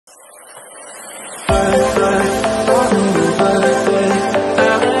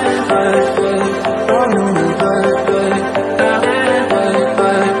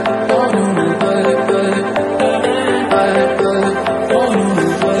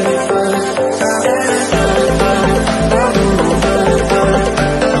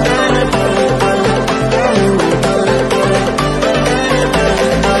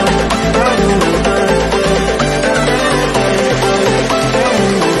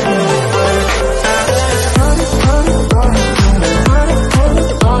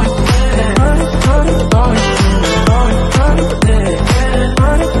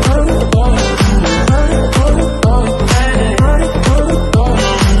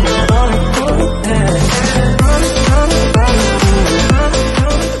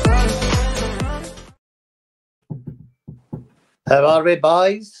How are we,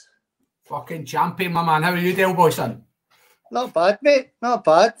 boys? Fucking champion, my man. How are you, Dale boy, son? Not bad, mate. Not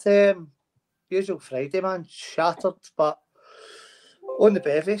bad. Usual Friday, man. Shattered, but on the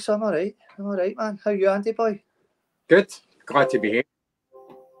bevy, so I'm alright. I'm alright, man. How you, Andy boy? Good. Glad to be here.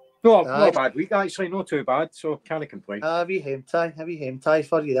 No, not a bad week, actually. Not too bad, so can't complain. Have you home tie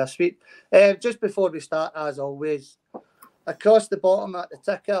for you this week? Just before we start, as always, across the bottom at the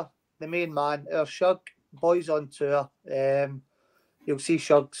ticker, the main man, our Shug, boys on tour. You'll see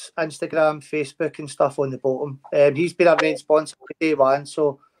Shug's Instagram, Facebook and stuff on the bottom. He's been our main sponsor for day one,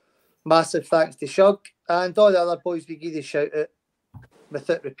 so massive thanks to Shug and all the other boys we give a shout out.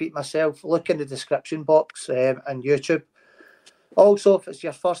 Without repeat myself, look in the description box and YouTube. Also, if it's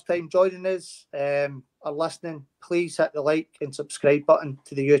your first time joining us or listening, please hit the like and subscribe button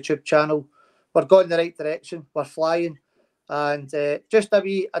to the YouTube channel. We're going in the right direction. We're flying. And just a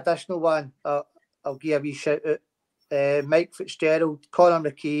wee additional one, I'll give a wee shout out. Mike Fitzgerald, Conor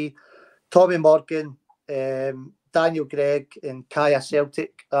McKee, Tommy Morgan, Daniel Gregg and Kaya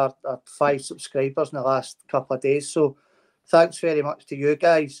Celtic are 5 subscribers in the last couple of days. So thanks very much to you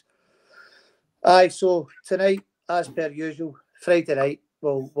guys. So tonight, as per usual, Friday night,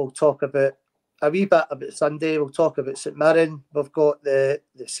 we'll talk about a wee bit about Sunday. We'll talk about St Mirren. We've got the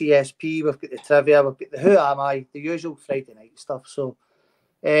CSP. We've got the trivia. We've got the Who Am I? The usual Friday night stuff. So,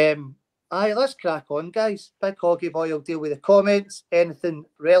 let's crack on, guys. Big Hoggy Boy will deal with the comments. Anything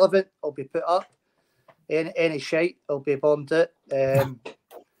relevant will be put up. Any shite will be bombed out.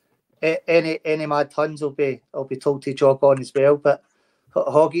 Any mad tons will be told to jog on as well. But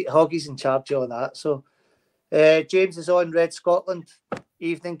Hoggy's in charge of all that. So. James is on Red Scotland.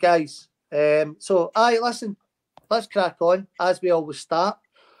 Evening, guys. Listen, let's crack on as we always start.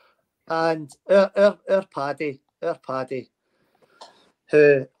 And our Paddy,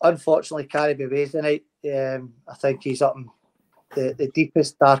 who unfortunately can't be away tonight. I think he's up in the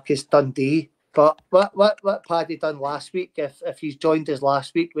deepest, darkest Dundee. But what Paddy done last week, if he's joined us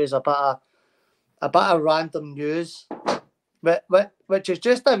last week, was a bit of random news, which is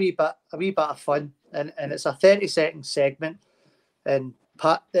just a wee bit of fun. And it's a 30-second segment, and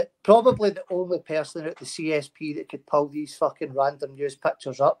probably the only person at the CSP that could pull these fucking random news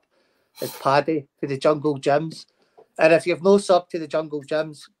pictures up is Paddy for the Jungle Gyms. And if you've no sub to the Jungle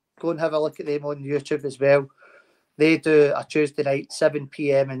Gyms, go and have a look at them on YouTube as well. They do a Tuesday night 7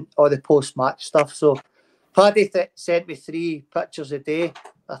 PM and all the post-match stuff. So Paddy sent me 3 pictures a day.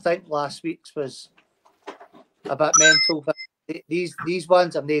 I think last week's was a bit mental, but these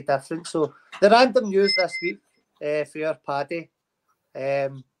ones are no different. So the random news this week for your Paddy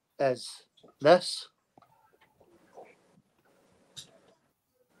is this.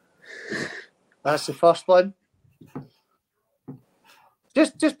 That's the first one.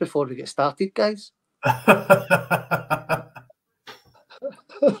 Just before we get started, guys. And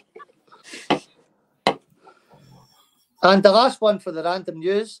the last one for the random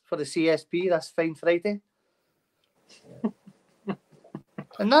news for the CSP, that's Fine Friday.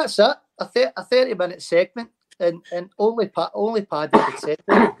 And that's it. A 30-minute segment, and only Paddy could send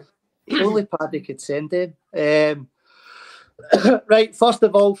him. Only Paddy could send him. Right, first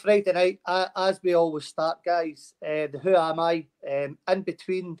of all, Friday night, as we always start, guys. The Who Am I? In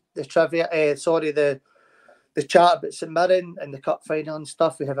between the trivia, the chat about St Mirren and the cup final and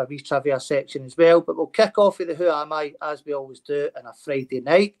stuff, we have a wee trivia section as well. But we'll kick off with the Who Am I, as we always do, on a Friday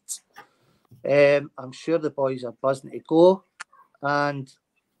night. I'm sure the boys are buzzing to go. And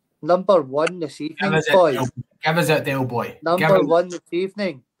number 1 this evening, boys. Give us it, Dale boy. Number 1 this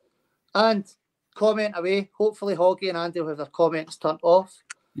evening. And comment away. Hopefully Hoggy and Andy will have their comments turned off.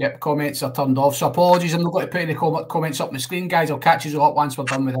 Yep, comments are turned off. So apologies, I'm not going to put any comments up on the screen, guys. I'll catch you up once we're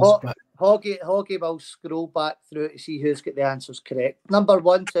done with this. But Hoggy will scroll back through to see who's got the answers correct. Number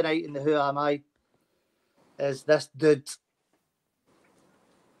 1 tonight in the Who Am I is this dude.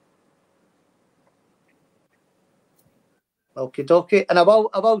 Okie dokie. And I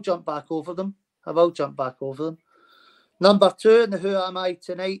will jump back over them. Number 2 in the Who Am I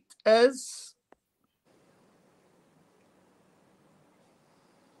tonight is...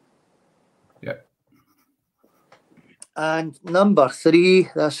 Yep. And number 3,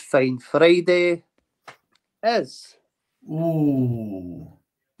 this Fine Friday, is... Ooh.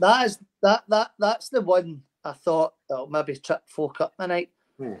 That's the one I thought that'll maybe trip folk up tonight.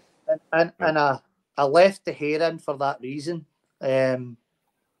 And I left the hair in for that reason.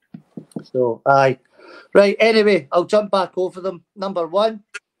 So, aye. Right, anyway, I'll jump back over them. Number 1.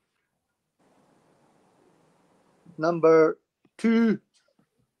 Number 2.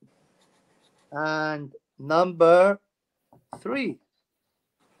 And number 3.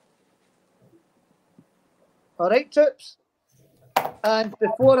 All right, troops. And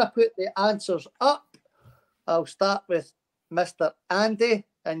before I put the answers up, I'll start with Mr. Andy,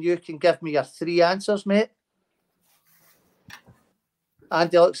 and you can give me your 3 answers, mate.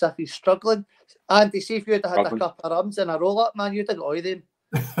 Andy looks as if he's struggling. Andy, see if you'd had a couple of rums and a roll-up, man, you'd have got all of them.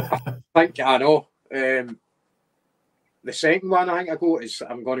 I think I know. The second one I think I go is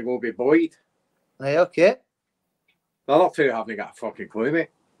I'm going to go with Boyd. Right, okay. The other 2 haven't got a fucking clue, mate.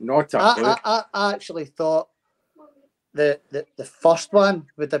 Not a clue. I actually thought the first one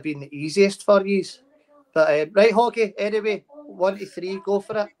would have been the easiest for you. But right, Hoggy, anyway, 1 to 3, go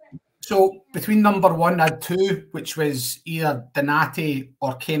for it. So between number 1 I had 2, which was either Donati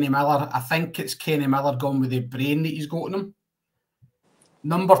or Kenny Miller. I think it's Kenny Miller gone with the brain that he's got in him.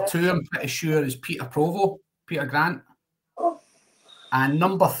 Number 2, I'm pretty sure, is Peter Grant. And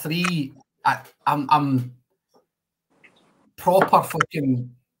number 3, I'm proper fucking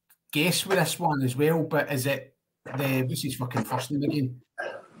guess with this one as well, but is it what's his fucking first name again?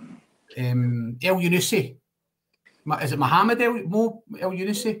 El Yunusi. Is it Mohammed El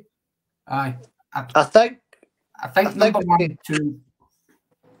Yunusi? Aye. I think number 1, 2.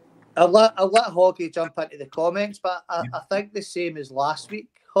 I'll let Hoggy jump into the comments, but I think the same as last week,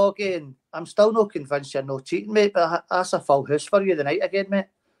 Hoggy, and I'm still not convinced you're no cheating, mate, but that's a full house for you tonight again, mate.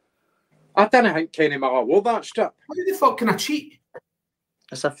 I didn't think Kenny Miller wore that strip. How the fuck can I cheat?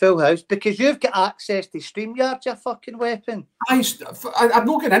 It's a full house because you've got access to StreamYard, you fucking weapon. I'm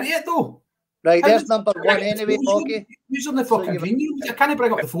not getting into it though. Right, there's number 1 anyway, Hoggy. Using the fucking green. I can't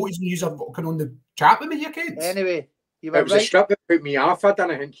bring up the photos and use fucking on the chat with me, you kids. Anyway, you were it was right. a strip that put me off. I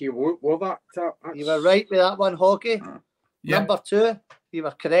didn't think you wore that. You were right with that one, Hoggy. Yeah. Number 2, you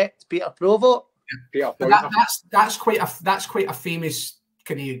were correct, Peter Provo. Peter Provo. That's quite a famous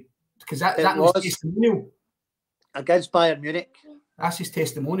kind of, because that was his testimonial against Bayern Munich. That's his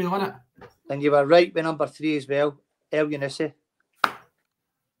testimonial, isn't it? And you were right with number 3 as well, El Yunusi.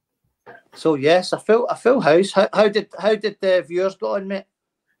 So yes, a full house. How did the viewers go on, mate?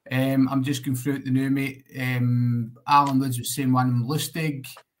 I'm just going through it the new, mate. Alan Woods was saying one Lustig.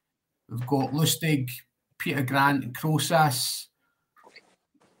 We've got Lustig, Peter Grant and Crosas.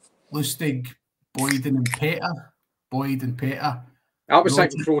 Lustig, Boyd and Peter. I was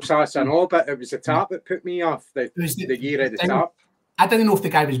thinking Crosas and all, but it was the tap that put me off. The year of the tap. I didn't know if the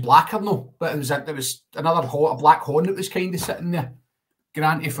guy was black or no, but there was another a black horn that was kind of sitting there.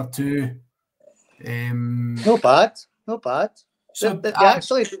 Granty for 2. No bad. So they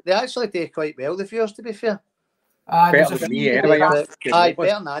actually do quite well, the viewers, to be fair. Better than me anyway. Aye,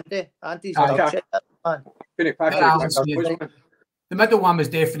 better than Andy. Andy's shit, man. The middle one was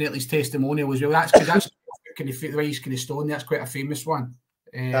definitely his testimonial as well. That's because that's kind of the way he's kind of stone. That's quite a famous one.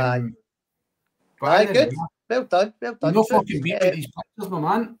 Aye, good. Well done. No fucking beat with these pictures, my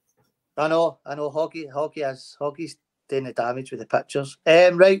man. I know. Hoggy's doing the damage with the pictures.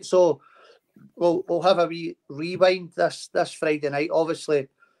 Right, so we'll have a wee rewind this Friday night. Obviously,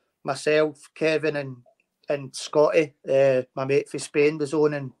 myself, Kevin, and Scotty, my mate for Spain, was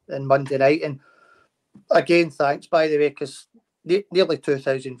on Monday night. And again, thanks by the way, because nearly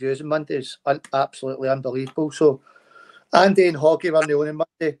 2,000 views on Monday is absolutely unbelievable. So Andy and Hoggy were on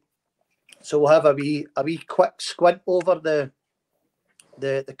Monday. So we'll have a wee quick squint over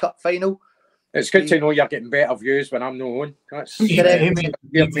the cup final. It's good to know you're getting better views when I'm not on. That's I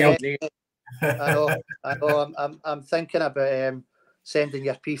know. I'm thinking about sending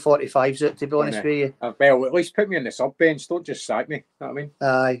your P45s out, to be honest with you. Well, at least put me in the sub bench. Don't just sack me. You know what I mean?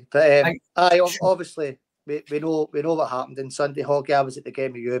 Aye, but obviously we know what happened on Sunday. Hoggy, I was at the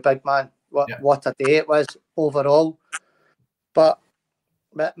game with you, big man. What a day it was overall. But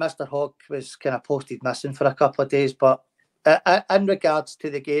Mr. Hogg was kind of posted missing for a couple of days. But in regards to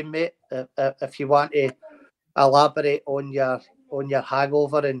the game, mate, if you want to elaborate on your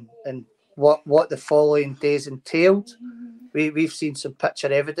hangover and what the following days entailed, we've seen some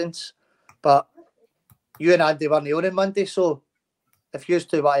picture evidence. But you and Andy weren't on Monday, so if you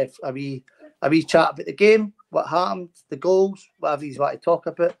two want a wee chat about the game, what happened, the goals, whatever you want to talk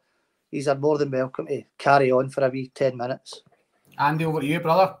about, these are more than welcome to carry on for a wee 10 minutes. Andy, over to you,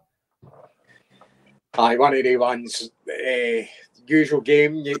 brother. Aye, one of the ones, usual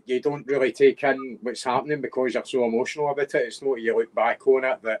game, you don't really take in what's happening because you're so emotional about it. It's not you look back on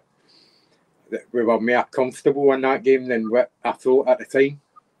it that we were more comfortable in that game than what I thought at the time.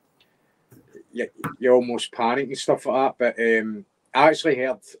 You almost panic and stuff like that. But I actually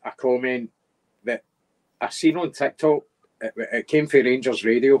heard a comment that I seen on TikTok. It came from Rangers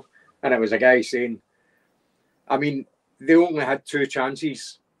Radio, and it was a guy saying, I mean, they only had 2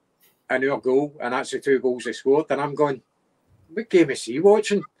 chances in our goal, and that's the 2 goals they scored. And I'm going, what game is he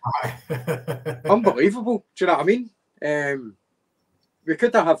watching? Unbelievable. Do you know what I mean? we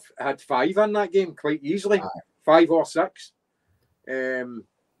could have had 5 in that game quite easily, 5 or 6.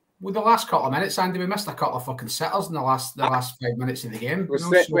 Well, the last couple of minutes, Andy, we missed a couple of fucking sitters in the last 5 minutes of the game. Was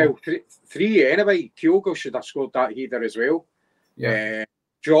well, 3 anyway. Kyogo should have scored that header as well. Yeah.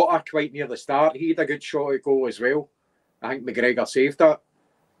 Jota quite near the start, he had a good shot at goal as well. I think McGregor saved that.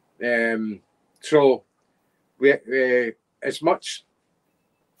 So we as much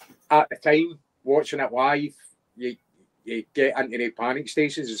at the time watching it live, you get into the panic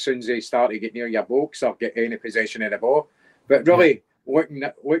stations as soon as they start to get near your box or get any possession of the ball. But really,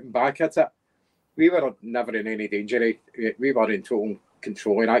 looking back at it, we were never in any danger. We were in total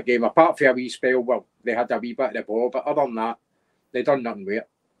control in that game. Apart from a wee spell, well, they had a wee bit of the ball, but other than that, they done nothing with it.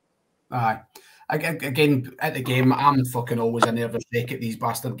 Aye. Again, at the game, I'm fucking always a nervous wreck at these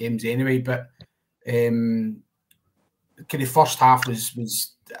bastard games anyway, but kind of first half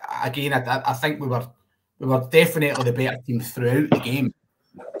was again, I think we were definitely the better team throughout the game.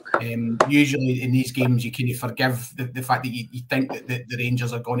 Usually in these games, you kind of forgive the fact that you think that the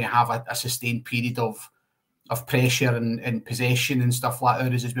Rangers are going to have a sustained period of pressure and possession and stuff like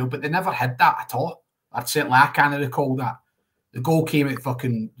that as well, but they never had that at all. Certainly I can't recall that. The goal came at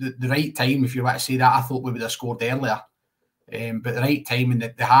fucking the right time, if you want to say that. I thought we would have scored earlier. But the right time and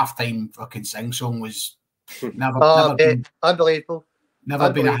the half-time fucking sing-song was never been, unbelievable.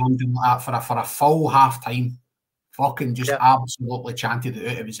 Never been a handle like that for a full half-time. Fucking just absolutely chanted it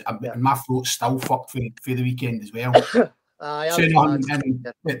out. It was, my throat's still fucked for the weekend as well. We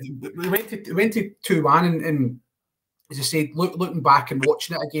went to 2-1 and as I said, looking back and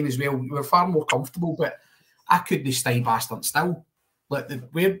watching it again as well, we were far more comfortable, but I couldn't stay bastard still. Like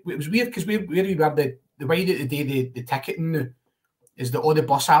it was weird because where we were, the way that they do the ticketing now is that all the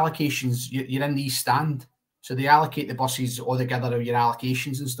bus allocations, you're in the East Stand. So they allocate the buses all together of your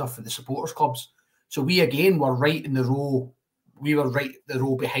allocations and stuff for the supporters clubs. So we again were right in the row. We were right the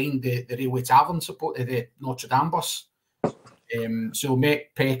row behind the Railway Tavern support, the Notre Dame bus. So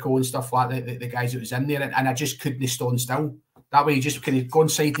met Pecco and stuff like that, the guys that was in there, and I just couldn't stand still. That way, you just kind of gone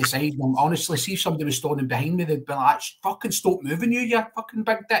side to side. And honestly, see if somebody was standing behind me, they'd be like, fucking stop moving, you fucking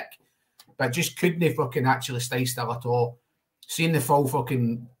big dick. But just couldn't fucking actually stay still at all. Seeing the full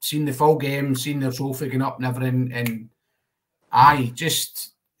game, seeing the trophy going up and everything, and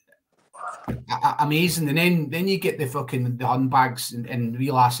just amazing. And then you get the handbags and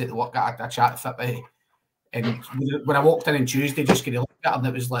real asset to work at a chat fit by. And when I walked in on Tuesday, just kind of looked at her, and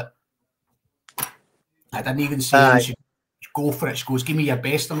it was like, I didn't even say, go for it. She goes, give me your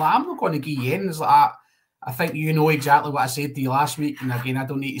best. I'm like, I'm not going to give you in. It's like, I think you know exactly what I said to you last week. And again, I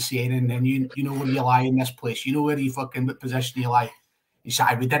don't need to say anything. And you know where you lie in this place. You know where you fucking, what position you lie. You say,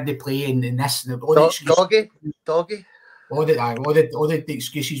 we didn't play in this. And all doggy. All the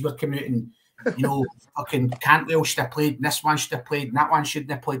excuses were coming out and, you know, fucking Cantwell should have played, and this one should have played, and that one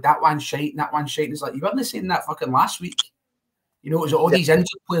shouldn't have played, that one's shite, and that one's shite. And it's like, you weren't saying that fucking last week. You know, it was all these injured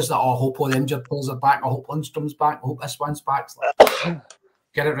players that, I hope all the injured players are back, I hope Lundstrom's back, I hope this one's back. It's like,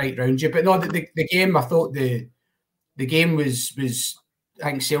 get it right round you. But no, the game, I thought the game was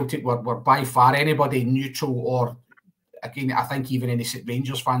I think Celtic were by far, anybody neutral or, again, I think even any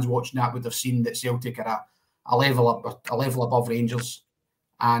Rangers fans watching that would have seen that Celtic are a level above Rangers.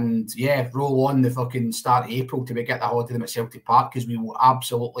 And yeah, roll on the fucking start of April till we get the hold of them at Celtic Park, because we will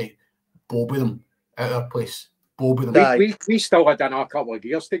absolutely bob with them out of our place. Bob with them. We still had a couple of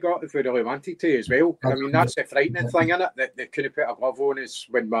gears to go if we really wanted to as well. I mean, that's the frightening thing in it, that they couldn't put a glove on us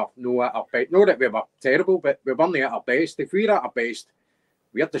when we're not at our best. Not that we were terrible, but we weren't at our best. If we were at our best,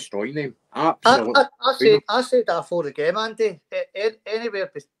 we're destroying them. Absolutely. I said that before the game, Andy.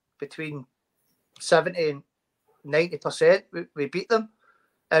 Anywhere between 70 and 90%, we beat them.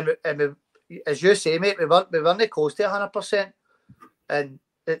 And we, as you say, mate, we weren't close to 100%. And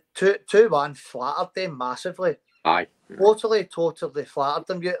 2-1 flattered them massively. Aye. Totally flattered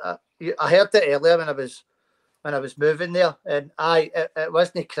them. I heard it earlier when I was moving there, and it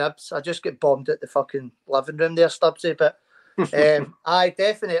wasn't cribs. I just get bombed at the fucking living room there, Stubbsy. But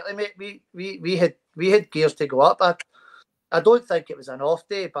definitely, mate, we had gears to go up. I don't think it was an off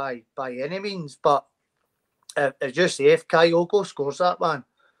day by any means, but as you say, if Kyogo scores that one,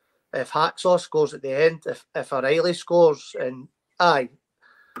 if Hacksaw scores at the end, if O'Reilly scores, and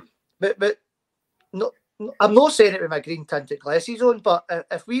but no, I'm not saying it with my green tinted glasses on, but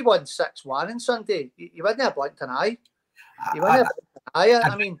if we won 6-1 on Sunday, you wouldn't have blinked an eye. You wouldn't have blinked an eye.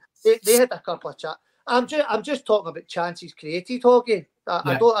 I mean, they had a couple of chances. I'm just talking about chances created, Hoggy.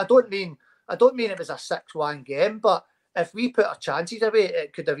 I don't mean it was a 6-1 game, but if we put our chances away,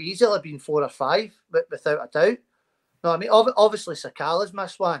 it could have easily been 4 or 5, without a doubt. No, I mean, obviously Sakala's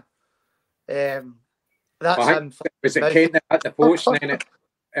missed one. That's him. Was it Kane that hit the post and then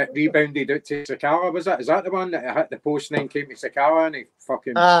it rebounded out to Sakala, was it? Is that the one that hit the post and then came to Sakala and he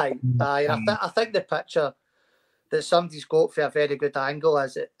fucking... Aye. I think the picture that somebody's got for a very good angle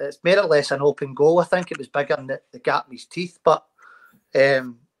is it's more or less an open goal. I think it was bigger than the gap in his teeth, but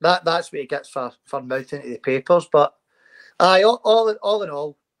that's what he gets for mouthing to the papers. But aye, all in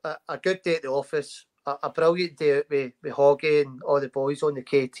all, a good day at the office, a brilliant day out with Hoggy and all the boys on the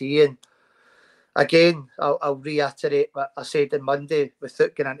KT. And again, I'll reiterate what I said on Monday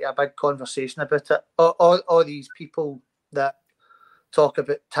without getting into a big conversation about it. All these people that talk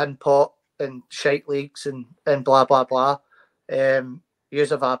about tin pot and shite leagues and blah, blah, blah, you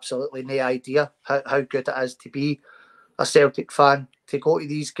have absolutely no idea how good it is to be a Celtic fan, to go to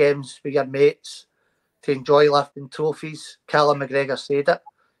these games with your mates, to enjoy lifting trophies. Callum McGregor said it.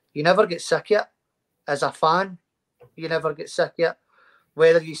 You never get sick of it. As a fan, you never get sick of it.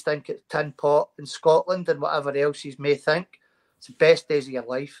 Whether you think it's tin pot in Scotland and whatever else you may think, it's the best days of your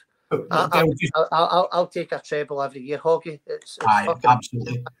life. I'll take a treble every year, Hoggy. It's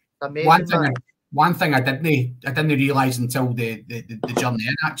absolutely amazing. One thing I didn't realise until the journey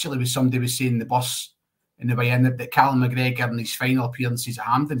in actually was somebody was saying the bus in the way in that Callum McGregor in his final appearances at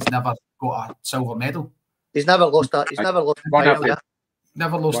Hampden's never got a silver medal. He's never lost that. He's never lost a final.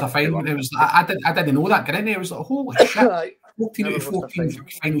 Never lost a final. It was I didn't know that. Getting there, I was like, holy shit! 14 out of 14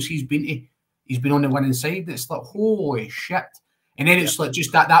 finals he's been to, he's been on the winning side. It's like, holy shit! And then it's like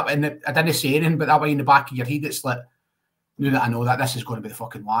just that and I didn't say anything, but that way in the back of your head, it's like, now that I know that this is going to be the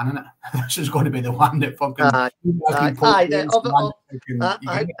fucking one, isn't it? This is going to be the one that fucking.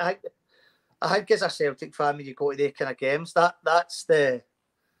 I think as a Celtic fan, when you go to the kind of games, that's the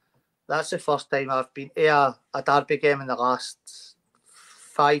first time I've been to a derby game in the last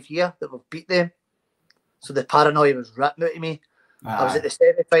 5 years that we've beat them. So the paranoia was ripping out of me. I was at the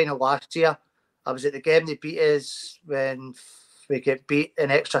semi-final last year. I was at the game they beat us when we get beat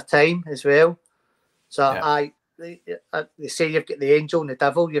in extra time as well. So they say you've got the angel and the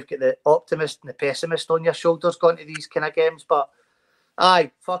devil, you've got the optimist and the pessimist on your shoulders going to these kind of games. But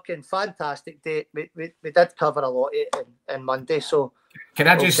aye, fucking fantastic day. We did cover a lot in Monday. So can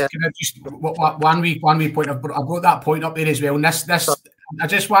I just one wee point? I brought that point up there as well. And this I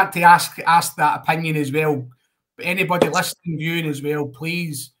just want to ask that opinion as well. Anybody listening, viewing as well,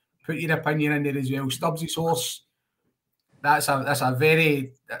 please put your opinion in there as well. Stubbs's horse. That's a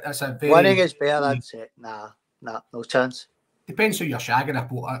very winning is better than it. Nah, no chance. Depends who you're shagging,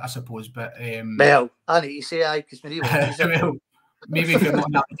 I suppose. But well, I need to say aye because well, maybe if you're not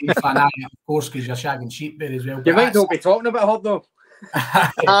an Aberdeen fan, of course, because you're shagging sheep there as well. You might not be talking about her though.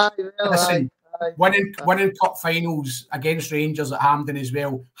 Listen, winning cup finals against Rangers at Hampden as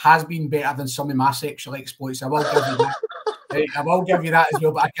well has been better than some of my sexual exploits. I will give you that. I will give you that as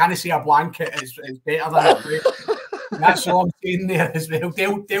well, but I can't say a blanket is better than it. That's all I'm saying there as well.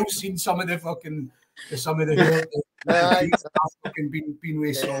 They'll seen some of the fucking fucking been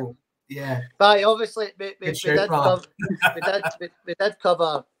with, so yeah. But obviously we did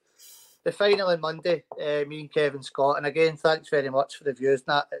cover the final on Monday, me and Kevin Scott, and again, thanks very much for the views.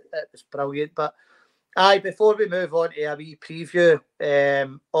 That it was brilliant. But before we move on to a wee preview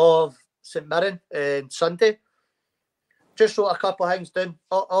of St Mirren on Sunday, just wrote a couple of things down.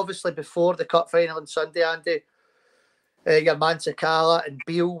 Obviously, before the cup final on Sunday, Andy, your man Sakala and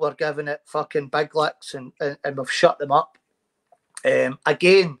Beale were giving it fucking big licks, and we've shut them up.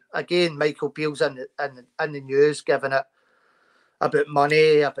 Again, Michael Beale's in the news, giving it about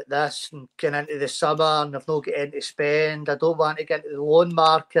money, about this, and getting into the summer, and I've not got anything to spend. I don't want to get into the loan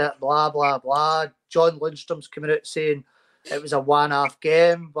market, blah, blah, blah. John Lundstrom's coming out saying it was a one-off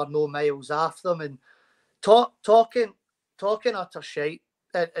game, we're no miles off them, and talking utter shite.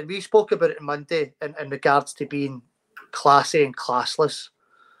 And we spoke about it on Monday in regards to being classy and classless.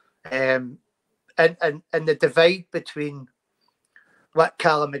 And the divide between what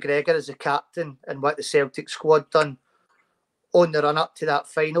Callum McGregor as a captain and what the Celtic squad done on the run up to that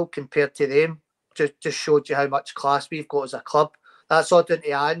final compared to them just showed you how much class we've got as a club. That's all down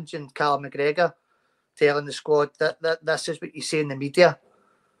to Ange and Callum McGregor telling the squad that this is what you see in the media.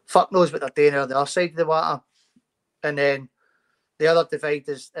 Fuck knows what they're doing on the other side of the water. And then the other divide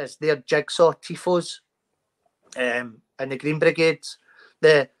is their jigsaw tifos and the Green Brigades.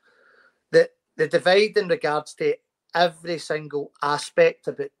 The divide in regards to every single aspect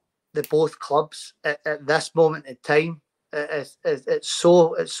about the both clubs at this moment in time, it's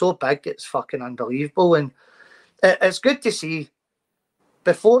so big, it's fucking unbelievable. And it's good to see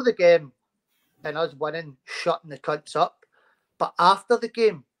before the game and us winning, shutting the cunts up, but after the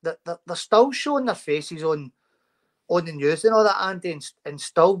game they're still showing their faces on the news and all that, Andy, and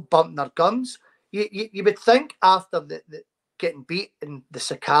still bumping their gums. you would think after the getting beat and the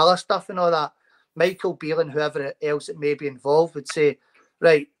Sakala stuff and all that, Michael Beale and whoever else that may be involved would say,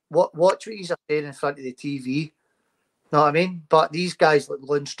 right, watch what he's saying in front of the TV. Know what I mean? But these guys like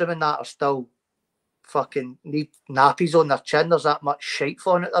Lundstrom and that are still fucking need nappies on their chin. There's that much shite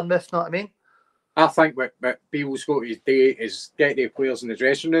falling at their mouth. Know what I mean? I think what Beale's got to do is get the players in the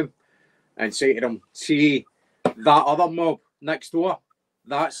dressing room and say to them, see that other mob next door,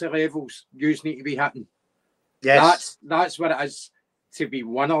 that's the levels you need to be hitting. Yes. That's what it is to be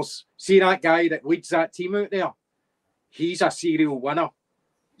winners. See that guy that leads that team out there? He's a serial winner.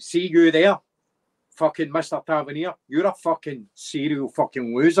 See you there, fucking Mr. Tavernier. You're a fucking serial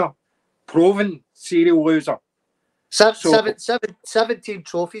fucking loser. Proven serial loser. 17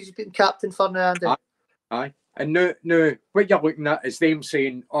 trophies he's been captain for now, Andy. Aye. And now what you're looking at is them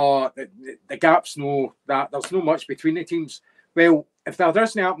saying, oh, the gap's no, that there's no much between the teams. Well, if there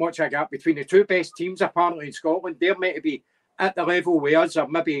isn't that much a gap between the two best teams apparently in Scotland, they're meant to be at the level with us, or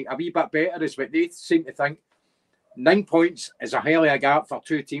maybe a wee bit better is what they seem to think. 9 points is a hell of a gap for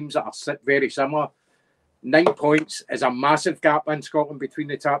two teams that are very similar. 9 points is a massive gap in Scotland between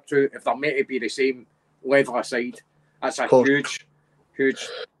the top two if they're meant to be the same level aside. That's a huge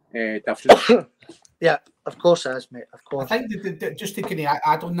difference. Yeah, of course it is, mate. Of course. I think that just to kind of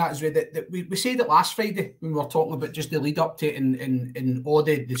add on that as well, that we said it last Friday when we were talking about just the lead up to it and all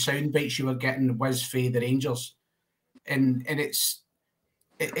the sound bites you were getting was for the Rangers, and it's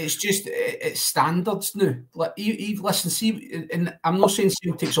just it's standards now. Like you listen, see, and I'm not saying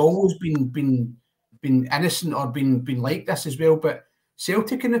Celtic's always been innocent or been like this as well, but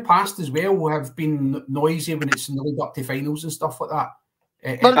Celtic in the past as well have been noisy when it's in the lead up to finals and stuff like that.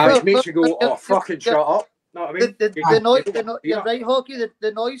 It makes you go, oh, fucking shut up. Know what I mean? The noise, you're right, Hoggy.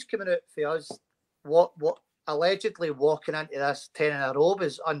 The noise coming out for us, what allegedly walking into this 10 in a row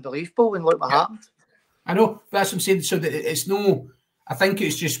was unbelievable, and look what happened. I know, but that's what I'm saying. So that it's no, I think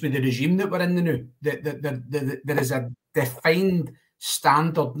it's just with the regime that we're in the new, that there is a defined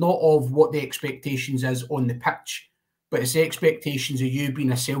standard, not of what the expectations is on the pitch, but it's the expectations of you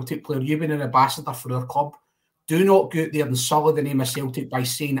being a Celtic player, you being an ambassador for our club. Do not go out there and sully the name of Celtic by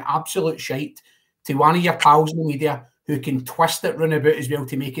saying absolute shite to one of your pals in the media who can twist it round about as well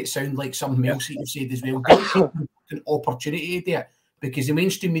to make it sound like something else that you've said as well. Don't take an opportunity there, because the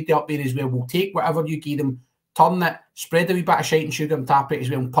mainstream media up there as well will take whatever you give them, turn it, spread a wee bit of shite and sugar and tap it as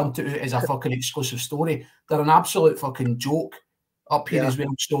well and punt it out as a fucking exclusive story. They're an absolute fucking joke up here as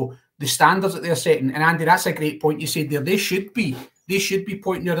well. So the standards that they're setting, and Andy, that's a great point you said there. They should be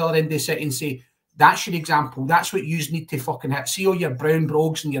pointing at the other end of the city and say, that's your example. That's what you need to fucking hit. See all your brown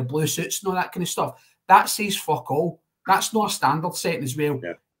brogues and your blue suits and all that kind of stuff. That says fuck all. That's not a standard setting as well.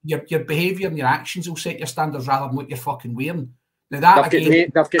 Yeah. Your behaviour and your actions will set your standards rather than what you're fucking wearing. Now that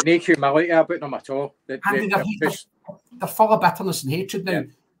they've got no humility about them at all. They're full of bitterness and hatred now. Yeah.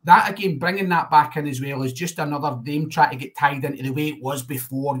 That again, bringing that back in as well is just another them trying to get tied into the way it was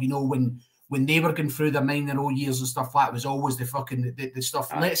before. You know, when they were going through their 9-0 years and stuff like that, it was always the fucking the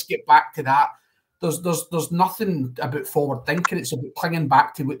stuff. Let's get back to that. There's nothing about forward thinking. It's about clinging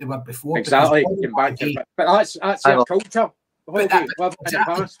back to what they were before. Exactly. But that's their culture.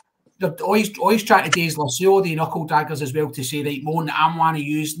 They're always trying to daze Lucio, the knuckle daggers as well, to say, right, Mon, I'm one of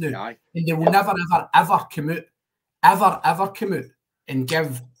yous now. And they will never, ever come out and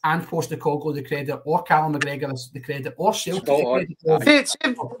give Ange Postecoglou the credit, or Callum McGregor the credit, or Celtic the credit.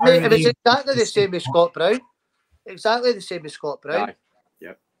 It was exactly the same with Scott Brown. Exactly the same with Scott Brown.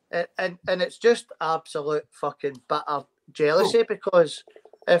 And it's just absolute fucking bitter jealousy, because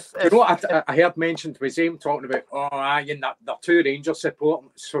if you know what I heard mentioned was him talking about, they're two Rangers supporters,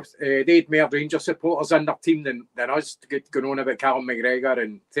 so they had more Rangers supporters in their team than us going on about Callum McGregor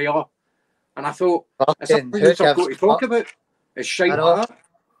and Taylor. And I thought, is that what you've got to talk about? It's shite like that.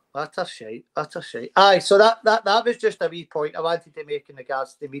 That's a shite. Aye, so that was just a wee point I wanted to make in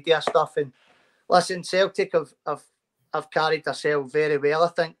regards to the media stuff. And listen, Celtic have carried themselves very well, I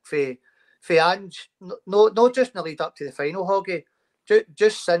think, for Ange. Not just in the lead up to the final, Hoggy,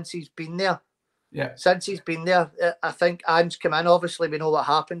 just since he's been there. Yeah. Since he's been there, I think Ange came in. Obviously, we know what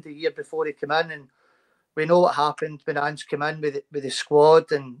happened the year before he came in, and we know what happened when Ange came in with the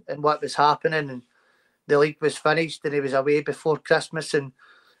squad and what was happening, and the league was finished and he was away before Christmas, and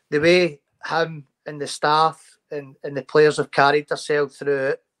the way him and the staff and the players have carried themselves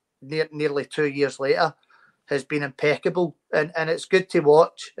through it nearly 2 years later has been impeccable, and it's good to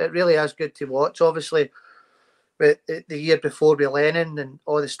watch. It really is good to watch. Obviously, with the year before with Lennon and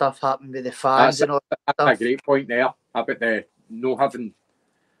all the stuff happened with the fans, and all that stuff. That's a great point there about the no having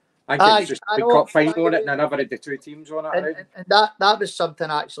I think it was just the cup final on it, and I never had the two teams on it. And that was something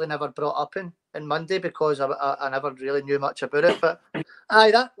I actually never brought up in Monday because I never really knew much about it. But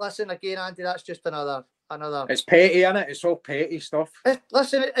listen again, Andy, that's just another. It's petty, isn't it? It's all petty stuff.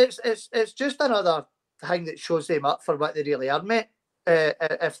 It's just another thing that shows them up for what they really are, mate.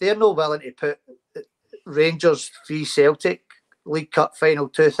 If they're not willing to put Rangers v Celtic League Cup final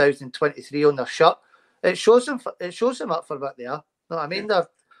 2023 on their shirt, it shows them up for what they are. You know what I mean? They're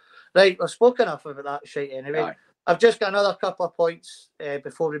right. We've spoken enough about that shit anyway. Aye. I've just got another couple of points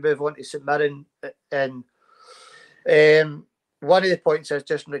before we move on to St Mirren. And one of the points is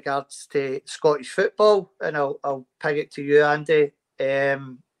just in regards to Scottish football, and I'll peg it to you, Andy.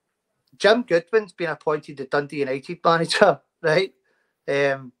 Jim Goodwin's been appointed the Dundee United manager, right?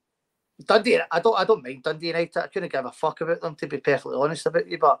 Dundee, I don't mind Dundee United. I couldn't give a fuck about them, to be perfectly honest about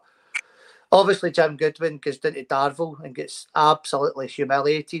you. But obviously, Jim Goodwin goes down to Darvel and gets absolutely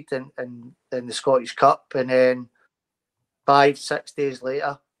humiliated in the Scottish Cup, and then 5-6 days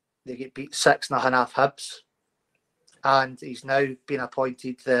later, they get beat 6.5 Hibs, and he's now been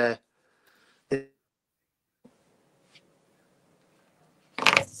appointed the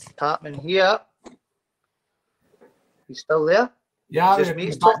happening here. He's still there. Yeah,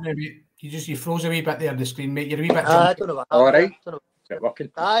 you froze a wee bit there on the screen, mate. You're a wee bit. I don't know what happened. All right. Is it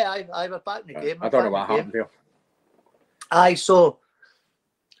working? Aye, we're back in the game. I don't know what happened there. Aye, so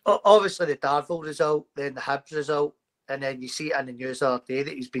obviously the Darvel result, then the Hibs result, and then you see it in the news the other day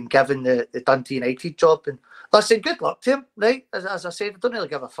that he's been given the Dundee United job. And listen, good luck to him, right? As I said, I don't really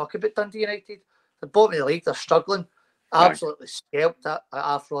give a fuck about Dundee United. The bottom of the league, they're struggling. Absolutely scalped at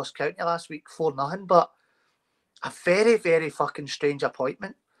Ross County last week, 4-0. But a very, very fucking strange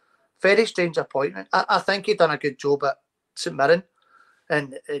appointment. Very strange appointment. I think he done a good job at St Mirren,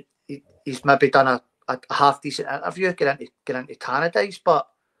 and he's maybe done a half decent interview, get into Tannadice, but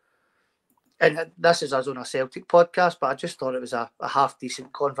and this is us on a Celtic podcast, but I just thought it was a half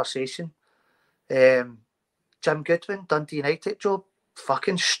decent conversation. Jim Goodwin, Dundee United job,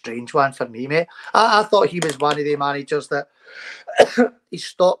 fucking strange one for me, mate. I thought he was one of the managers that his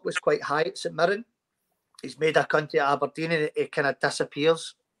stock was quite high at St Mirren. He's made a country at Aberdeen and it kind of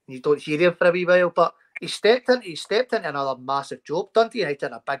disappears. You don't hear him for a wee while, but he stepped into another massive job. Dundee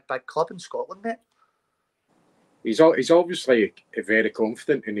United are a big club in Scotland, mate. He's obviously very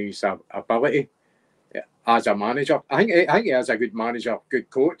confident in his ability as a manager. I think he is a good manager, good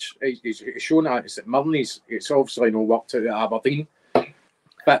coach. He's shown that at Mirren. It's obviously no worked out at Aberdeen.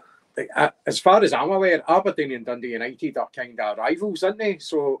 But as far as I'm aware, Aberdeen and Dundee United are kind of rivals, aren't they?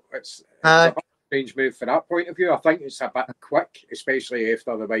 So it's a strange move from that point of view. I think it's a bit quick, especially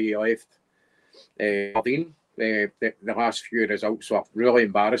after the way he left Aberdeen. The last few results were really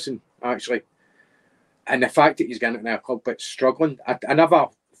embarrassing, actually. And the fact that he's getting into a club that's struggling, I never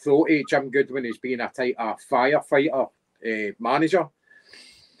thought of Jim Goodwin as being a type of firefighter manager.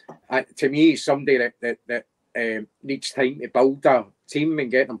 To me, he's somebody that needs time to build a team and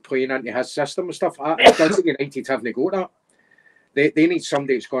get them playing into his system and stuff. Dundee United haven't got that. They need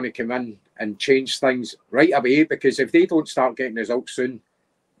somebody that's going to come in and change things right away, because if they don't start getting results soon,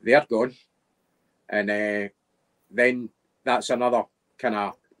 they're gone. And then that's another kind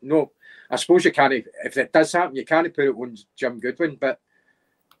of, no, I suppose you can't, if it does happen, you can't put it on Jim Goodwin, but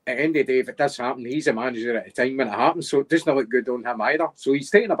at the end of the day, if it does happen, he's a manager at the time when it happens, so it doesn't look good on him either. So he's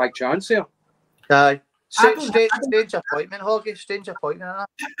taking a big chance there. Aye. Strange appointment, Hoggy. Strange appointment.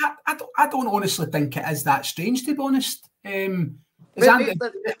 I don't honestly think it is that strange, to be honest. The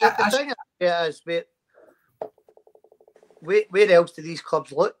thing is, where else do these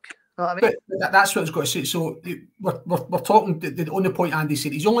clubs look? You know what I mean? But that's what I was going to say. So we're talking on the point Andy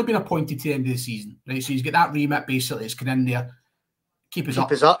said. He's only been appointed to the end of the season, right? So he's got that remit basically. It's come in there, keep us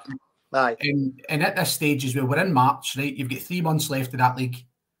up. Aye. And at this stage as well, we're in March, right? You've got 3 months left of that league,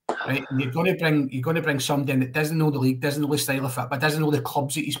 right? And you're going to bring somebody in that doesn't know the league, doesn't know the style of it, but doesn't know the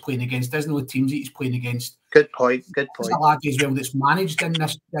clubs that he's playing against, doesn't know the teams that he's playing against. Good point. There's a lad as well that's managed in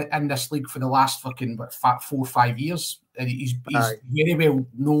this league for the last fucking 4 or 5 years. And he's very well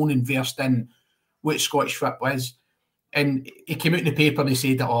known and versed in what Scottish football is. And he came out in the paper and he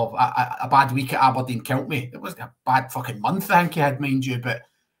said that a bad week at Aberdeen killed me. It wasn't a bad fucking month, I think he had, mind you. But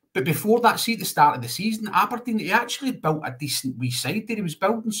before that, see at the start of the season, Aberdeen, he actually built a decent wee side there. He was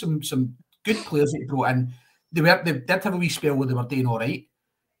building some good players that he brought in. They did have a wee spell where they were doing all right.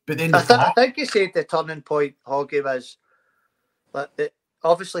 But then I think you said the turning point, Hoggy, was that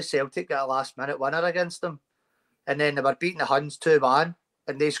obviously Celtic got a last minute winner against them. And then they were beating the Huns 2-1,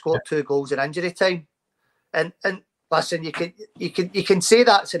 and they scored 2 goals in injury time. And listen, you can say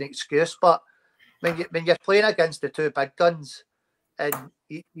that's an excuse, but when you're playing against the 2 big guns, and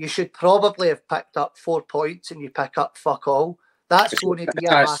you should probably have picked up 4 points, and you pick up fuck all. That's going to be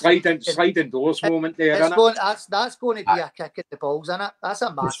a sliding doors moment there, isn't it? That's going to be a kick in the balls, isn't it? That's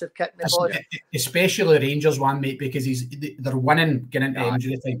a massive kick in the balls. Especially the Rangers one, mate, because they're winning, getting into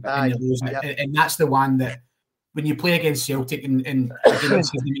injury time, and you're losing it. And that's the one that, when you play against Celtic, and again,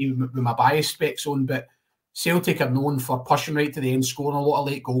 this is me with my bias specs on, but Celtic are known for pushing right to the end, scoring a lot of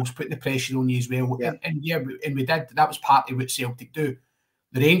late goals, putting the pressure on you as well. Yeah. And we did. That was partly what Celtic do.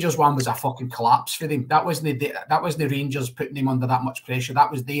 The Rangers one was a fucking collapse for them. That wasn't the Rangers putting them under that much pressure. That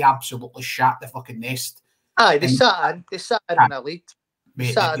was they absolutely shat the fucking nest. Aye, they sat in on a lead.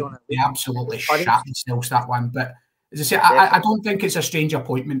 They absolutely shat themselves, that one. But as I say, I don't think it's a strange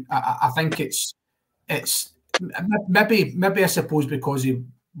appointment. I think it's maybe I suppose because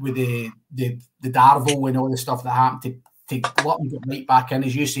with the Darvel and all the stuff that happened to let them get right back in,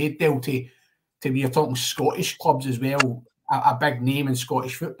 as you said, Del, to you're talking Scottish clubs as well. A big name in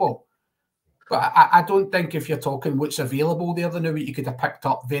Scottish football. But I don't think if you're talking what's available there, then what you could have picked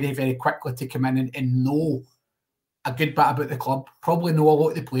up very, very quickly to come in and know a good bit about the club, probably know a lot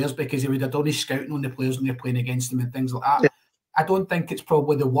of the players, because he would have done his scouting on the players when you're playing against them and things like that. Yeah. I don't think it's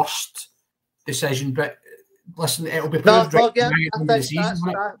probably the worst decision, but listen, it'll be proved right at the end of the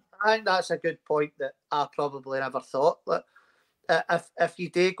season. I think that's a good point that I probably never thought. That if you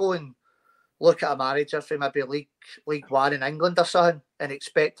do go and look at a manager from maybe League One in England or something and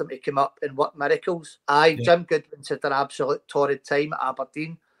expect him to come up and work miracles. Jim Goodwin's had an absolute torrid time at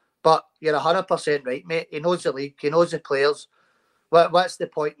Aberdeen, but you're 100% right, mate. He knows the league, he knows the players. What's the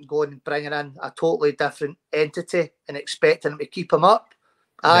point in going and bringing in a totally different entity and expecting him to keep him up?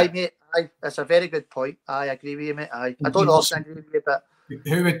 Mate, that's a very good point. I agree with you, mate. I don't often agree with you, but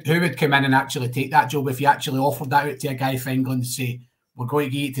who would come in and actually take that job if you actually offered that out to a guy from England and say, we're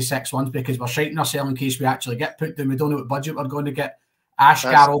going to get to 6 months because we're shiting ourselves in case we actually get put down. We don't know what budget we're going to get.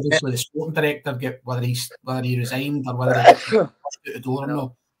 Ashgar, obviously, the sporting director, whether he resigned or whether he gets out the door or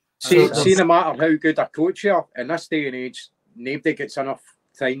not. See, no matter how good a coach you are, in this day and age, nobody gets enough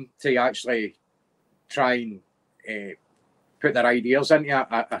time to actually try and put their ideas into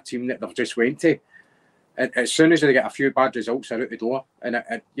a team that they've just went to. And as soon as they get a few bad results, they're out the door. And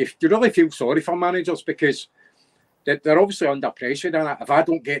you really feel sorry for managers because they're obviously under pressure. If I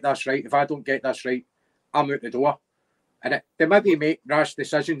don't get this right, I'm out the door. And they maybe make rash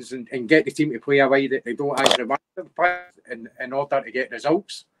decisions and get the team to play a way that they don't actually want to play in order to get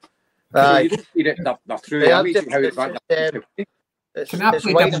results. So you don't see that they're through how Can I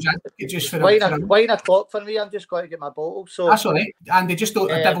play devil's advocate just for wine o'clock for me? I'm just going to get my bottle. So that's all right. And they just don't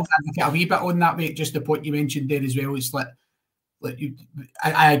devil's advocate a wee bit on that, mate. Just the point you mentioned there as well. It's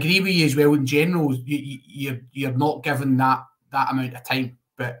I agree with you as well. In general, you're not given that amount of time.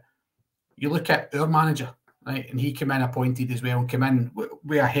 But you look at our manager, right, and he came in appointed as well, and came in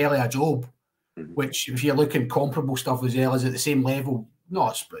with a hell of a job. Which, if you're looking comparable stuff as well, is at the same level. No,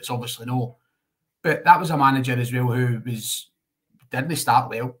 it's obviously no. But that was a manager as well who didn't start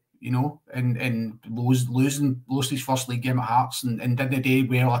well, you know, and lost his first league game at Hearts and didn't do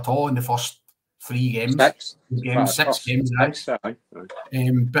well at all in the first 3 games. Six games.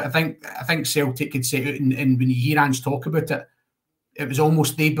 But I think Celtic could say it, and when you hear Ange talk about it, it was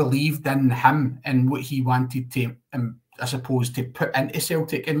almost they believed in him and what he wanted to, I suppose, to put into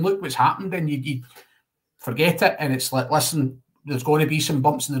Celtic. And look what's happened. And you forget it, and it's like, listen, there's going to be some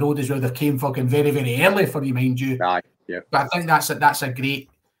bumps in the road as well. They came fucking very, very early for you, mind you. Yeah. But I think that's a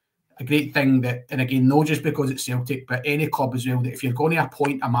great thing that, and again, not just because it's Celtic, but any club as well, that if you're going to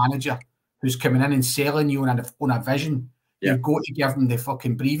appoint a manager who's coming in and selling you on a vision, you've got to give them the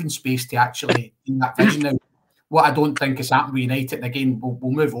fucking breathing space to actually do that vision. Now, what I don't think has happened with United, and again, we'll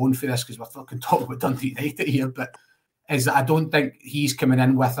move on for this because we're fucking talking about Dundee United here, but is that I don't think he's coming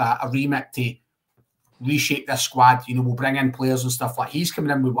in with a remit to reshape this squad. You know, we'll bring in players and stuff. Like, he's coming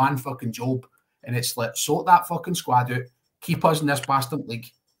in with one fucking job, and it's like, sort that fucking squad out, keep us in this bastard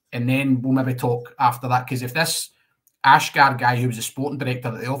league, and then we'll maybe talk after that. Because if this Ashgar guy, who was a sporting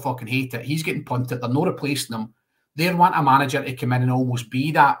director that they all fucking hate it, he's getting punted, they're not replacing him. They want a manager to come in and almost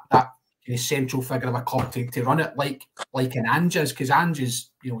be that central figure of a club to run it like an Ange is, because Ange is,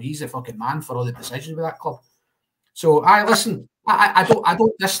 you know, he's the fucking man for all the decisions with that club. So listen, I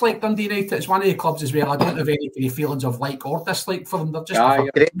don't dislike Dundee United. It's one of the clubs as well. I don't have any feelings of like or dislike for them. They're just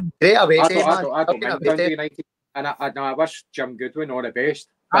great away day, man. I don't mind Dundee United, and I wish Jim Goodwin all the best.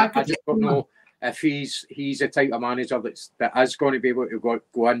 But I just don't know if he's the type of manager that is going to be able to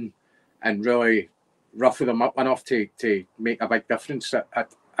go in and really rough them up enough to make a big difference.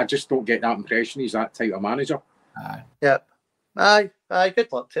 I just don't get that impression he's that type of manager. Yeah. Aye.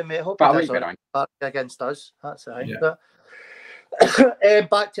 Good luck to him, mate. Hope he does against us. That's all right. Yeah.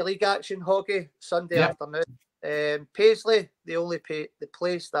 Back to league action, Hoggy, Sunday afternoon. Paisley, the only the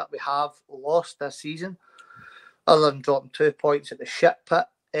place that we have lost this season, other than dropping 2 points at the shit pit.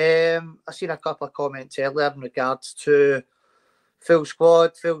 I seen a couple of comments earlier in regards to full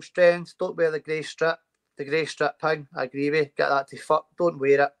squad, full strength, don't wear the grey strip. The grey strip thing, I agree with. Get that to fuck. Don't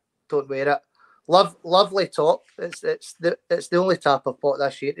wear it. Don't wear it. Lovely top. It's the only top I've bought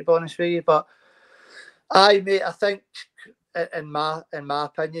this year, to be honest with you. But mate, I think in my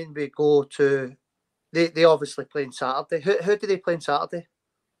opinion, we go to they obviously play on Saturday. Who do they play on Saturday?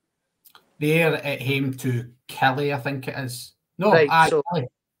 They're at home to Kelly, I think it is. No, right, Kelly.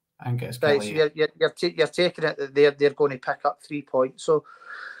 I think it's Kelly. Right, so you're taking it that they're going to pick up 3 points. So,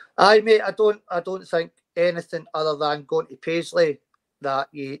 mate, I don't think anything other than going to Paisley that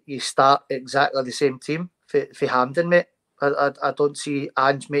you start exactly the same team for Hampden, mate. I don't see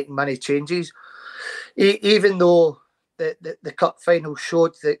Ange making many changes, even though the cup final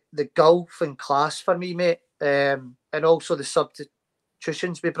showed the gulf and class for me, mate, and also the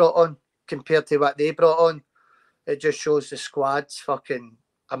substitutions we brought on compared to what they brought on. It just shows the squad's fucking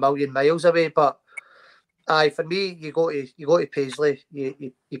a million miles away. But for me, you go to Paisley,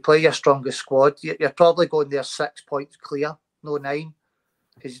 you play your strongest squad. You're probably going there 6 points clear, no 9,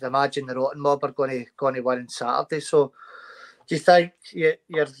 because you'd imagine the Rotten Mob are going to win on Saturday. So, do you think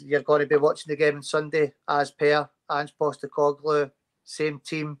you're going to be watching the game on Sunday as per Ange Postecoglou, same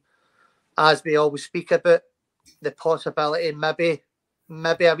team as we always speak about? The possibility maybe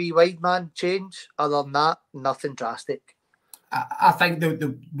a wee wide man change. Other than that, nothing drastic. I think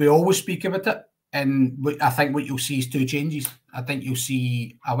we always speak about it, and I think what you'll see is 2 changes. I think you'll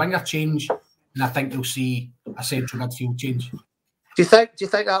see a winger change, and I think you'll see a central midfield change. Do you think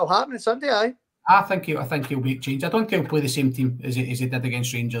that'll happen on Sunday? Aye. I think he'll make change. I don't think he'll play the same team as he did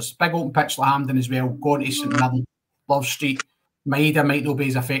against Rangers. Big open pitch like Hampden as well. Going to St Mirren, Love Street. Maida might not be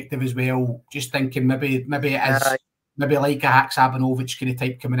as effective as well. Just thinking maybe it is maybe like a Haksabanovic kind of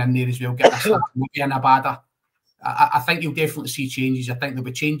type coming in there as well. Get a maybe in a badder. I think you'll definitely see changes. I think there'll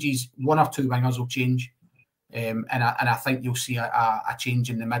be changes. 1 or 2 wingers will change, and I think you'll see a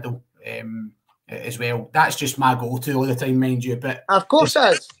change in the middle as well. That's just my go-to all the time, mind you. But of course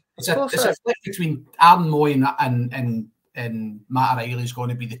it is. It's a split between Aaron Moy and Matt O'Reilly is going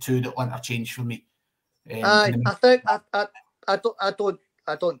to be the 2 that will interchange for me. I think I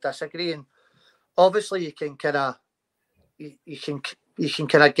don't disagree, and obviously you can kind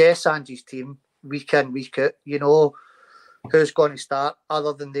of guess Ange's team week in, week out. You know who's going to start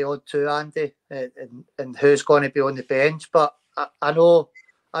other than the odd 2, Andy, and who's going to be on the bench. But I know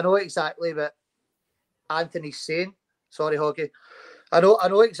exactly what Anthony's saying. Sorry, Hoggy. I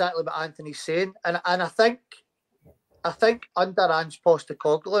know exactly what Anthony's saying, and I think under Ange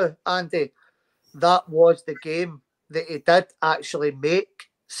Postecoglou, Andy, that was the game that he did actually make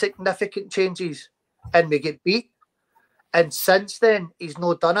significant changes, and we get beat. And since then, he's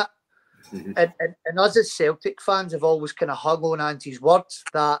not done it. Mm-hmm. And us as Celtic fans have always kind of hung on Ange's words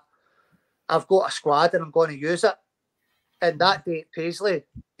that I've got a squad and I'm going to use it. And that day at Paisley,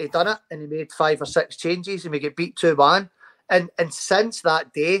 he done it, and he made 5 or 6 changes, and we get beat 2-1. And since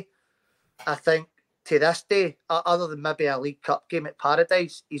that day, I think to this day, other than maybe a League Cup game at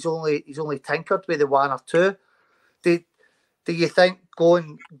Paradise, he's only tinkered with the 1 or 2. Do you think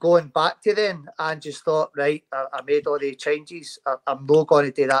going back to then and just thought, right, I made all the changes, I'm not going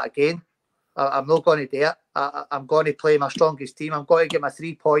to do that again. I'm not going to do it. I'm going to play my strongest team. I'm going to get my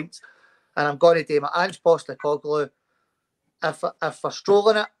 3 points, and I'm going to do my Ange Postecoglou. If we're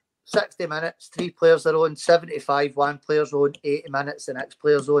strolling it, 60 minutes, 3 players are on, 75, 1 player's on, 80 minutes, the next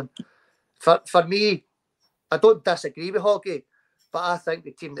player's on. For me, I don't disagree with Hoggy, but I think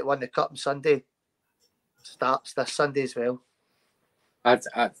the team that won the Cup on Sunday starts this Sunday as well.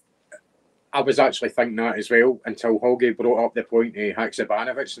 I was actually thinking that as well until Hoggy brought up the point of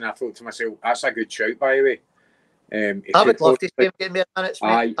Haksabanovic, and I thought to myself, that's a good shout, by the way. I would love to see him get more minutes,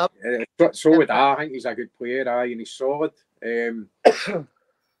 mate. So would I. I think he's a good player, and he's solid.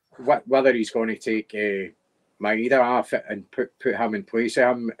 Whether he's going to take Maida off it and put him in place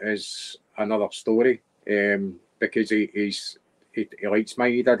of him is another story. Because he likes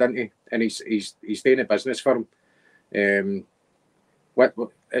Maida, doesn't he? And he's doing the business for him.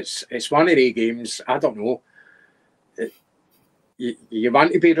 It's one of the games. I don't know. You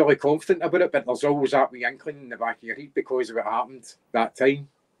want to be really confident about it, but there's always that wee inkling in the back of your head because of what happened that time.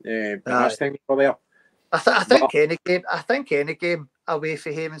 Last time we were there. I think any game away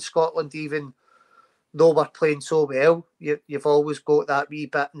for him in Scotland, even though we're playing so well, you've always got that wee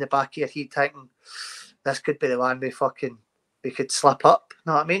bit in the back of your head thinking, this could be the one we could slip up.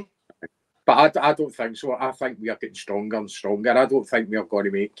 You know what I mean? But I don't think so. I think we are getting stronger and stronger. I don't think we are going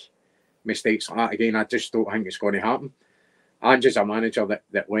to make mistakes like that again. I just don't think it's going to happen. Ange's a manager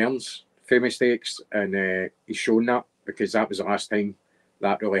that learns from mistakes, and he's shown that, because that was the last time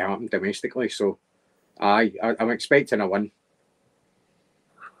that really happened domestically. So I'm expecting a win.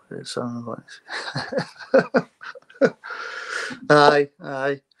 It's aye.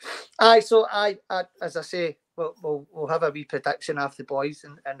 So as I say, we'll have a wee prediction after the boys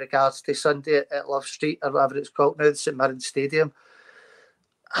in regards to Sunday at Love Street, or whatever it's called now, the St Mirren Stadium.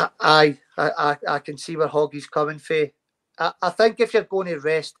 I can see where Hoggy's coming from. I think if you're going to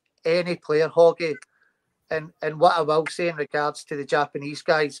rest any player, Hoggy, and what I will say in regards to the Japanese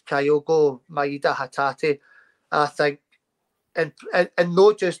guys, Kyogo, Maeda, Hatate, I think, and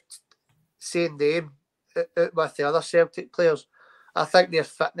not just saying them with the other Celtic players, I think their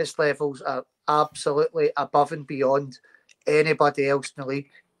fitness levels are absolutely above and beyond anybody else in the league.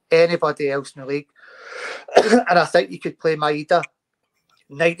 And I think you could play Maeda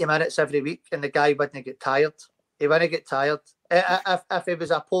 90 minutes every week and the guy wouldn't get tired. He wouldn't get tired. If he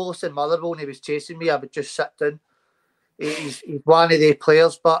was a Polis and Motherwell and he was chasing me, I would just sit down. He's one of the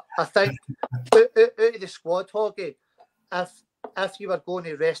players. But I think out of the squad, Hoggy, if you were going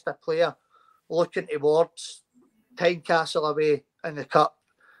to rest a player looking towards Tynecastle away in the Cup,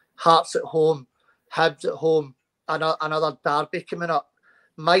 Hearts at home, Hibs at home, another derby coming up,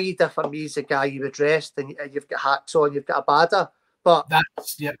 Maeda for me is the guy you would rest, and you've got Hacks on, you've got Abada. But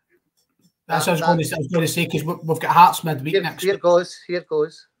that's what I was going to say, because we've got Hearts midweek next week. Here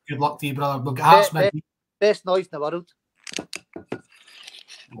goes. Good luck to you, brother. We've got Hearts midweek. Best noise in the world.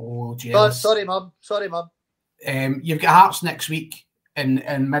 Oh, jealous. Sorry, mum. You've got Hearts next week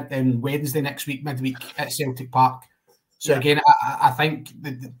and Wednesday next week, midweek at Celtic Park. So again, I think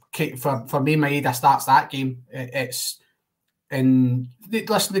for me, Maeda starts that game. Listen,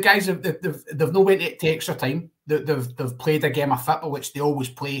 the guys they've no way to take extra time. They've played a game of football, which they always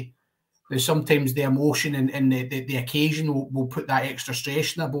play. There's sometimes the emotion and the occasion will put that extra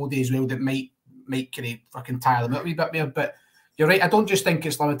stress in their body as well that might kind of fucking tire them out a wee bit more. But you're right, I don't just think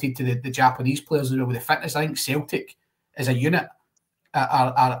it's limited to the Japanese players as well with the fitness. I think Celtic as a unit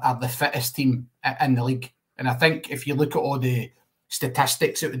are the fittest team in the league. And I think if you look at all the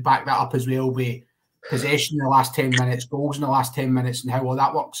statistics, it would back that up as well, with possession in the last 10 minutes, goals in the last 10 minutes, and how all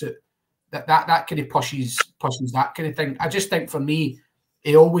that works. That kind of pushes that kind of thing. I just think for me,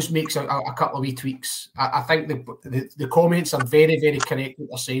 it always makes a couple of wee tweaks. I think the comments are very, very correct.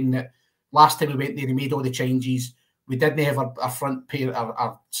 They're saying that last time we went there, they made all the changes. We didn't have our front pair,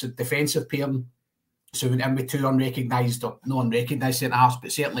 our defensive pair. So we went in with two unrecognised, or no unrecognised centre-halves,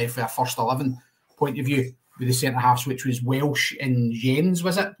 but certainly for a first 11 point of view, with the centre-halves, which was Welsh and Jens,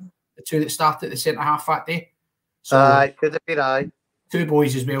 was it? The two that started the centre-half that day. So could have been aye. Two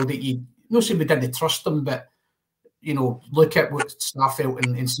boys as well that you, not saying we didn't trust them, but, you know, look at what Starfelt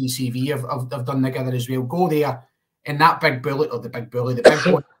and CCV have done together as well. Go there, and that big bullet, or the big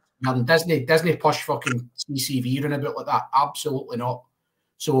one, Disney push fucking CCV around about like that. Absolutely not.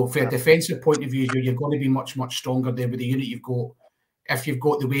 So for a defensive point of view, you're going to be much, much stronger there with the unit you've got. If you've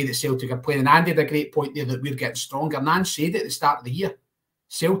got the way that Celtic are playing, and Andy had a great point there that we're getting stronger. And Andy said it at the start of the year.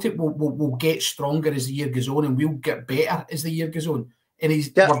 Celtic will get stronger as the year goes on, and we'll get better as the year goes on. And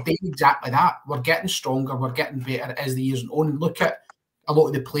we're doing exactly that. We're getting stronger, we're getting better as the years on. And look at a lot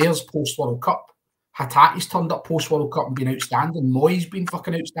of the players post World Cup. Hatate's turned up post World Cup and been outstanding. Moy's been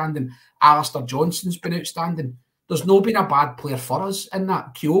fucking outstanding. Alistair Johnson's been outstanding. There's no been a bad player for us in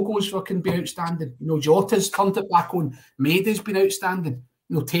that. Kyogo's fucking been outstanding. You know, Jota's turned it back on. Maeda's been outstanding.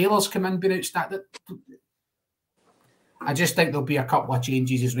 You know, Taylor's come in, been outstanding. I just think there'll be a couple of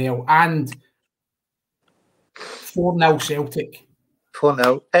changes as well. And 4-0 Celtic.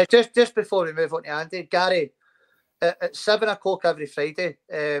 4-0. Just before we move on to Andy, Gary, at 7 o'clock every Friday,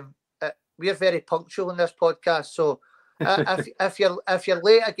 we're very punctual in this podcast. So if you're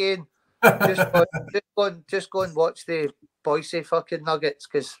late again, just go and watch the Boise fucking Nuggets,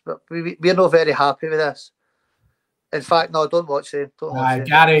 because we're not very happy with this. In fact, no, don't watch them.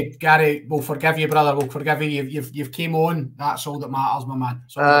 Gary, we'll forgive you, brother. We'll forgive you. You've came on. That's all that matters, my man.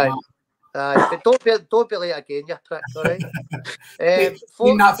 But don't be late again, you prick, all right?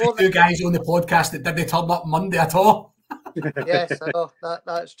 For two guys on the podcast that didn't turn up Monday at all. Yes, I know.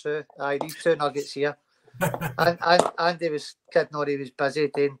 That's true. These two Nuggets here. And Andy was kidding on, he was busy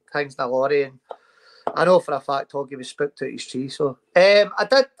doing things in a lorry, and I know for a fact Hoggy was spooked out his tree. So I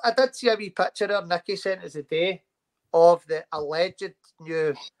did see a wee picture there Nicky sent us today of the alleged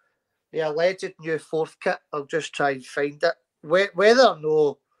new fourth kit. I'll just try and find it. Whether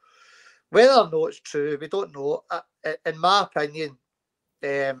or not it's true, we don't know. In my opinion,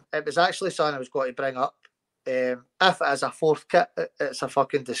 it was actually something I was going to bring up. If it is a fourth kit, it's a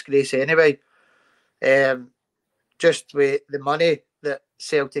fucking disgrace anyway. Just with the money that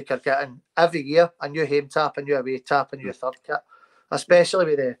Celtic are getting every year, a new home tap, a new away tap, a new third kit, especially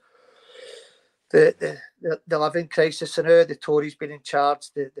with the living crisis and now the Tories being in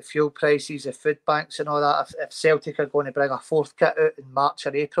charge, the fuel prices, the food banks and all that. If Celtic are going to bring a fourth kit out in March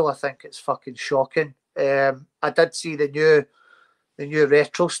or April, I think it's fucking shocking. I did see the new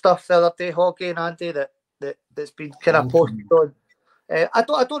retro stuff the other day, Hoggy and Andy, that's been kind of posted on. I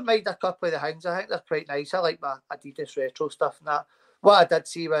don't mind a couple of the things. I think they're quite nice. I like my Adidas retro stuff and that. What I did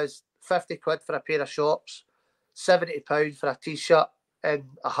see was 50 quid for a pair of shorts, £70 for a t-shirt, and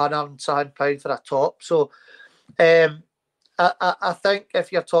 £100 for a top. So I think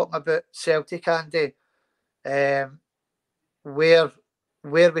if you're talking about Celtic, Andy, where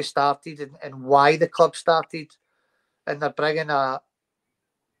we started and why the club started, and they're bringing a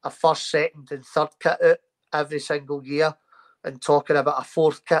first, second and third kit out every single year and talking about a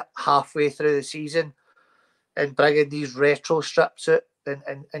fourth kit halfway through the season and bringing these retro strips out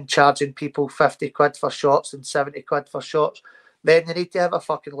and charging people 50 quid for shorts and 70 quid for shorts, then they need to have a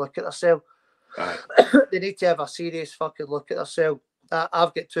fucking look at themselves. They need to have a serious fucking look at themselves.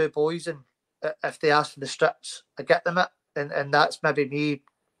 I've got two boys, and if they ask for the strips, I get them it. And that's maybe me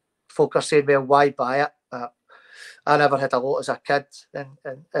focusing, well, why buy it? I never had a lot as a kid, and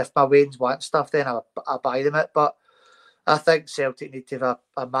if my Waynes want stuff, then I buy them it. But I think Celtic need to have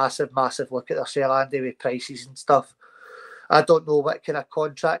a massive look at their sale, Andy, with prices and stuff. I don't know what kind of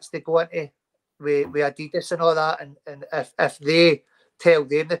contracts they go into with Adidas and all that, and if they tell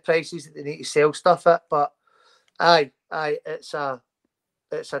them the prices that they need to sell stuff at. But aye, it's a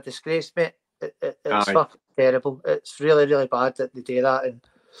disgrace, mate. It's fucking terrible. It's really bad that they do that.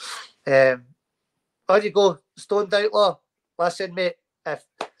 And on you go, Stoned Outlaw. Listen, mate,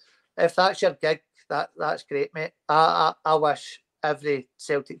 if that's your gig, that's great, mate. I wish every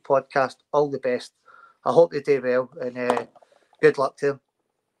Celtic podcast all the best. I hope they do well, and good luck to them.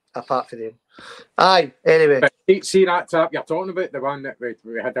 Apart from them, aye. Anyway, see that tap you're talking about, the one that we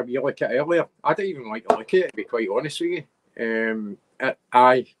had a wee look at earlier. I don't even like to look at it, to be quite honest with you.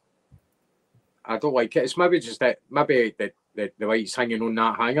 I don't like it. It's maybe just that the lights hanging on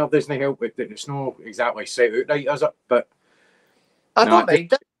that hanger doesn't help. It's not exactly set out right, is it? But I don't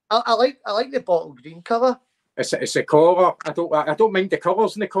mind it. I like the bottle green colour. It's a colour. I don't mind the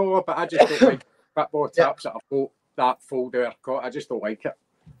colours in the colour, but I just don't like football taps that have got that folder. I just don't like it.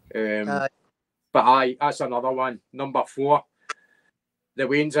 But aye, that's another one. Number 4. The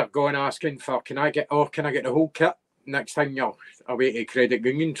Waynes are going asking for, can I get the whole kit? Next time you're away to Credit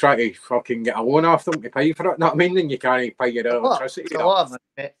Union, try to fucking get a loan off them to pay for it. Know what I mean? Then you can't pay your electricity. It's a lot of money,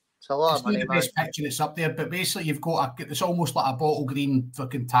 mate. It's a lot of money, man. It's not the best picture that's up there, but basically you've got it's almost like a bottle green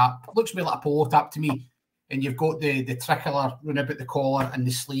fucking tap. It looks a bit like a polo tap to me. And you've got the tricolour running about the collar and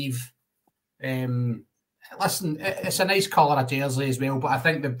the sleeve. Listen, it's a nice colour of jersey as well, but I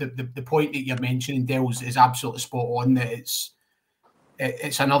think the point that you're mentioning, Dales, is absolutely spot on. That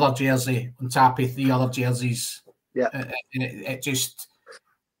it's another jersey on top of 3 other jerseys. Yeah, and it just.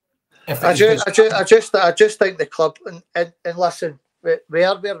 I just think the club and listen, we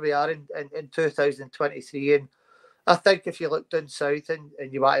are where we are in 2023, and I think if you look down south and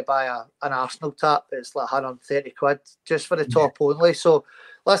you want to buy an Arsenal tap, it's like 130 quid just for the top only. So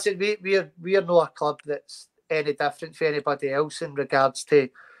listen, we're not a club that's any different for anybody else in regards to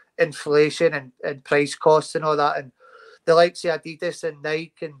inflation and price costs and all that. And the likes of Adidas and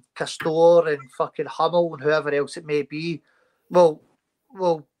Nike and Castor and fucking Hummel and whoever else it may be will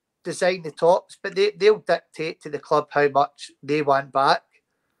design the tops, but they'll dictate to the club how much they want back.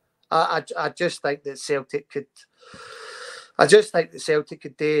 I just think that Celtic could. I just think that Celtic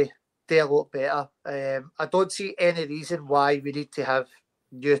could do a lot better. I don't see any reason why we need to have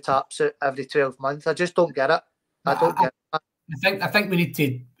new taps out every 12 months. I just don't get it. I don't get it. I think we need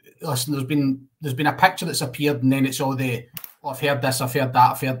to listen. There's been a picture that's appeared, and then it's all I've heard this, I've heard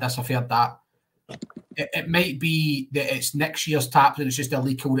that, I've heard this, I've heard that. It might be that it's next year's tap, and it's just a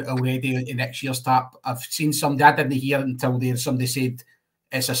leak already in next year's tap. I've seen somebody, I didn't hear it until there, somebody said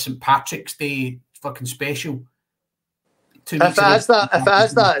it's a St. Patrick's Day fucking special. If it is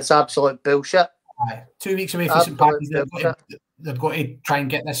that, it's absolute bullshit. 2 weeks away from St. Patrick's Day, they've got to try and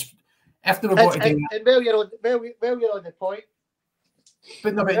get this. If they were going to do that. And while you're on the point,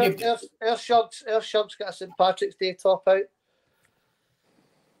 but no, but our Shug's got a St. Patrick's Day top out.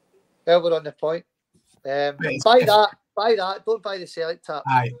 Well, we're on the point. Buy that. Don't buy the Celtic tap.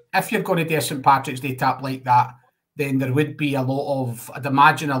 Aye. If you're going to do a St. Patrick's Day tap like that, then there would be a lot of, I'd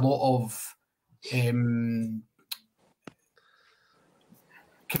imagine a lot of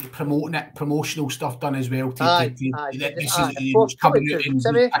kind of promoting it, promotional stuff done as well. This is coming out in.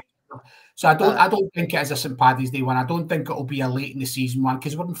 So I don't think it is a St Paddy's Day one. I don't think it'll be a late in the season one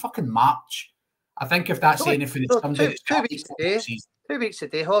because we're in fucking March. I think if that's anything, it's something. 2 weeks today. 2 weeks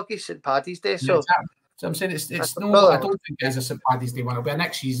today, hockey St Paddy's Day. So, exactly. So I'm saying it's no. I don't think it is a St Paddy's Day one. It'll be a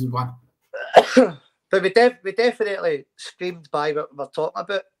next season one. But we definitely screamed by what we're talking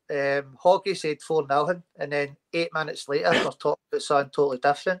about. Hockey said 4-0, and then 8 minutes later we're talking about something totally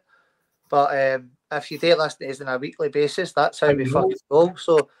different. But if you do listen to us on a weekly basis, that's how we fucking go.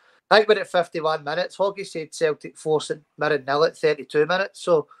 So I think we're at 51 minutes. Hockey said Celtic 4, St Mirren 0 at 32 minutes.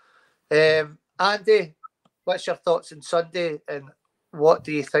 So Andy, what's your thoughts on Sunday, and what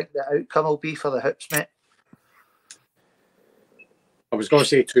do you think the outcome will be for the Hoops, mate? I was going to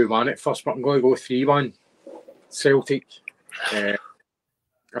say 2-1 at first, but I'm going to go 3-1 Celtic.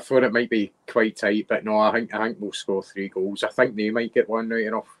 I thought it might be quite tight, but no, I think we'll score 3 goals. I think they might get one right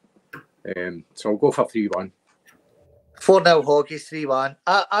enough. So I'll go for 3-1. 4-0 hockey, 3-1.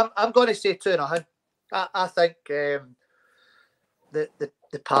 I'm going to say 2-0. I think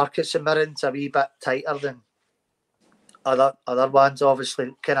the park at St Mirren's a wee bit tighter than other ones.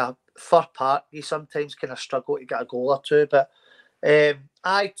 Obviously, kind of Fir Park, you sometimes kind of struggle to get a goal or two, but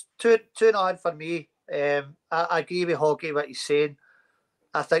 2-0 for me. I agree with Hoggy what he's saying.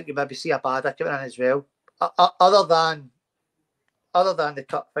 I think you maybe see a Abada coming in as well. Other than the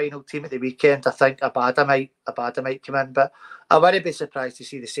cup final team at the weekend, I think Abada might come in, but I wouldn't be surprised to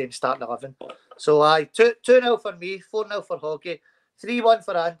see the same starting 11. So 2-0 for me, 4-0 for Hoggy, 3-1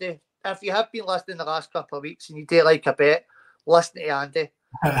 for Andy. If you have been listening the last couple of weeks and you do like a bet, listen to Andy.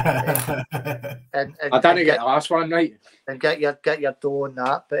 and I didn't get the last one right. And get your dough on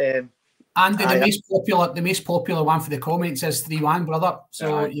that. But Andy, the most popular one for the comments is 3-1, brother.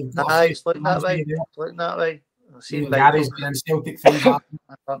 So you've got it's looking that way. Looking that way. Gary's getting Celtic 3-1.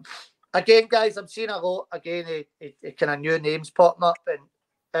 Again, guys, I'm seeing a lot. Again, it kind of new names popping up,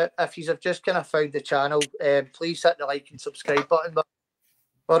 and if you have just kind of found the channel, please hit the like and subscribe button. But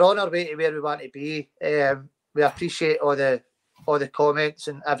we're on our way to where we want to be. We appreciate all the comments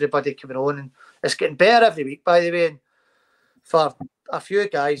and everybody coming on, and it's getting better every week, by the way. And for a few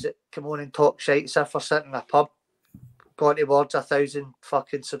guys that come on and talk shite as if we're sitting in a pub, going towards 1,000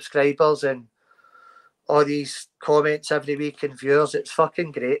 fucking subscribers and all these comments every week and viewers, it's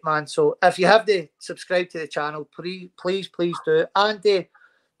fucking great, man. So if you have to subscribe to the channel, please do. And the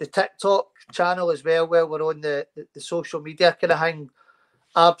TikTok channel as well, where we're on the social media kind of hang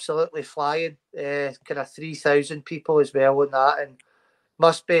absolutely flying. Kind of 3,000 people as well on that, and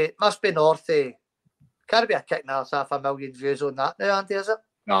must be north of, can't be a kick and a half 500,000 views on that now, Andy, is it?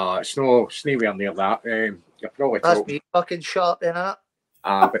 No, it's nowhere near that. You're probably that's me fucking shut then, isn't it?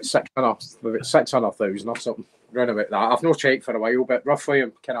 About 600,000 or something, round about that. I've not checked for a while, but roughly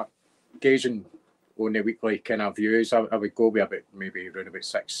I'm kind of gauging on the weekly kind of views. I would go with maybe around about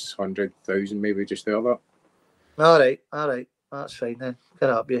 600,000, maybe just there. That. All right, that's fine then. Get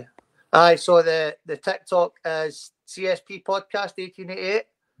up you. Aye, so the TikTok is CSP Podcast 1888.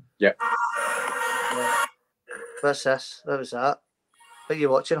 Yeah. What's this? What was that? What are you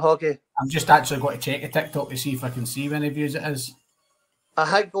watching, Hoggy? I'm just actually going to check the TikTok to see if I can see when the views it is. I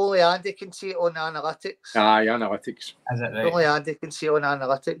think only Andy can see it on analytics. Aye, analytics. Is it right? Only Andy can see it on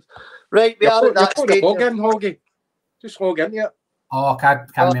analytics. Right, we are at that stage. Log in, Hoggy. Just log in here. Oh, I can't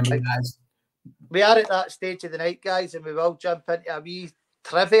remember, guys. We are at that stage of the night, guys, and we will jump into a wee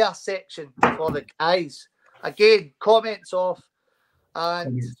trivia section for the guys. Again, comments off.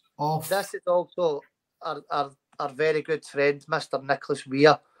 And this is also our very good friend, Mr. Nicholas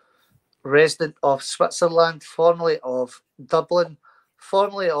Weir, resident of Switzerland, formerly of Dublin,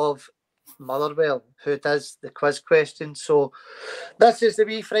 formerly of Motherwell, who does the quiz questions. So this is the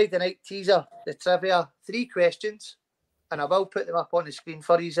wee Friday night teaser, the trivia. 3 questions, and I will put them up on the screen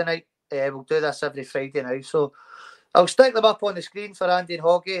for you tonight. We'll do this every Friday now. So I'll stick them up on the screen for Andy and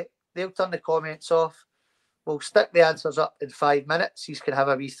Hoggy. They'll turn the comments off. We'll stick the answers up in 5 minutes. You can have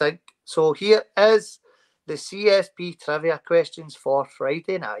a wee think. So here is the CSP trivia questions for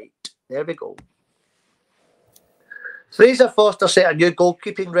Friday night. There we go. Fraser Forster set a new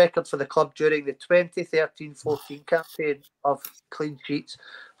goalkeeping record for the club during the 2013-14 campaign of clean sheets.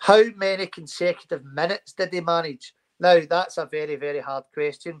 How many consecutive minutes did he manage? Now, that's a very, very hard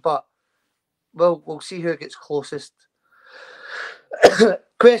question, but we'll see who gets closest.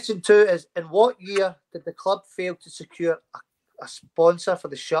 Question 2 is, in what year did the club fail to secure a sponsor for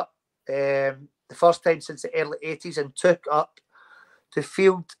the shirt? The first time since the early 80s, and took up to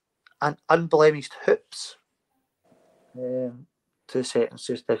field an unblemished hoops. 2 seconds,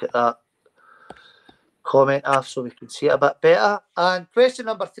 just look at that. comment off so we can see it a bit better. And question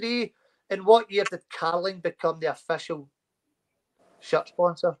number 3, in what year did Carling become the official shirt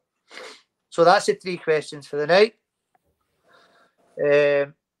sponsor? So that's the 3 questions for the night.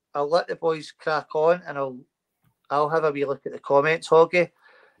 I'll let the boys crack on and I'll have a wee look at the comments, Hoggy.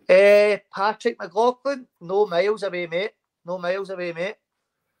 Patrick McLaughlin, no miles away, mate. No miles away, mate.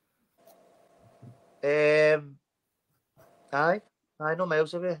 Aye, no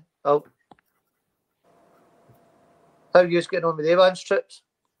miles away. Oh. How are you getting on with the Evans trips?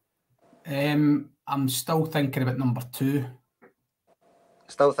 I'm still thinking about number 2.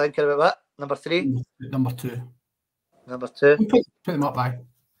 Still thinking about what? Number 3? Number 2. Number 2. Put them up, aye.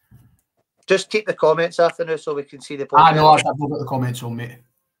 Just keep the comments after now so we can see the board. I know, I've got the comments on, mate.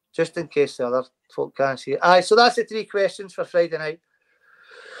 Just in case the other folk can't see it. Aye, so that's the 3 questions for Friday night.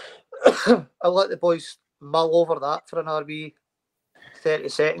 I'll let the boys mull over that for another wee 30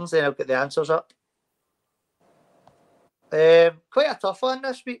 seconds, then I'll get the answers up. Quite a tough one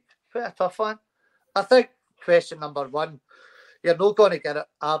this week. Quite a tough one. I think question number 1, you're not going to get it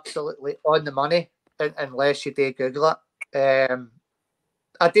absolutely on the money unless you do Google it.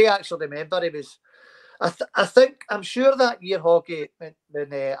 I do actually remember it was, I'm sure that year, Hoggy,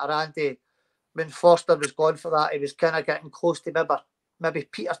 when Foster was going for that, he was kind of getting close to maybe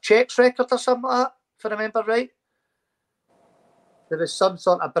Peter Cech's record or something like that, if I remember right. There was some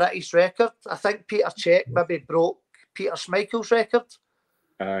sort of British record. I think Peter Cech maybe broke Peter Schmeichel's record.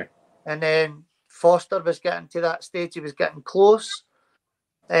 Aye. And then Foster was getting to that stage, he was getting close.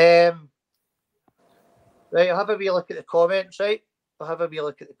 Right, I'll have a wee look at the comments, right? I'll have a wee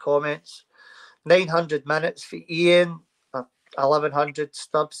look at the comments. 900 minutes for Ian, 1100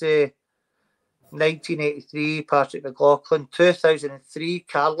 Stubbsy, 1983 Patrick McLaughlin, 2003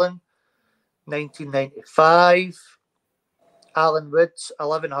 Carlin, 1995 Alan Woods,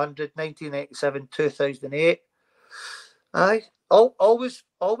 1100, 1987, 2008. Aye, always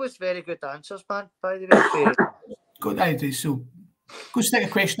very good answers, man. By the way, good idea. So, go stick a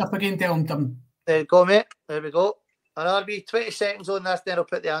question up again, tell them. There you go, mate. There we go. And I'll be 20 seconds on this, then I'll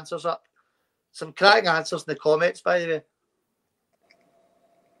put the answers up. Some cracking answers in the comments, by the way.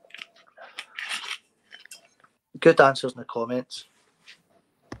 Good answers in the comments.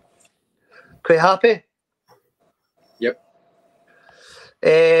 Quite happy? Yep.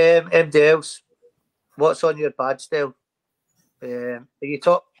 MDLs, what's on your badge still? What you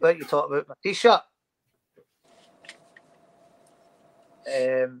talk about my t-shirt?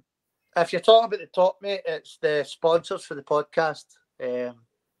 If you're talking about the top, mate, it's the sponsors for the podcast.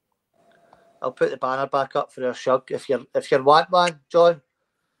 I'll put the banner back up for our shug. If you want one, John,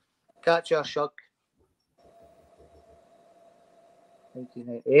 catch your shug.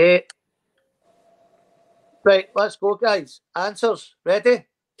 1998. Right, let's go, guys. Answers ready?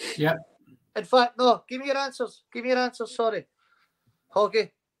 Yeah. In fact, no. Give me your answers. Give me your answers. Sorry,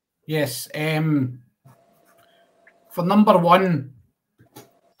 Hoggy. Yes. For number 1,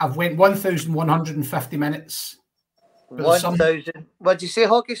 I've went 1,150 minutes. 1,000. What did you say,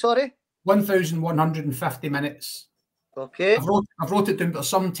 Hoggy? Sorry. 1,150 minutes. Okay. I've wrote it down, but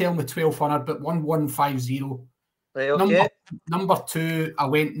some tell me 1,200, but 1,150. Right, okay. Number 2, I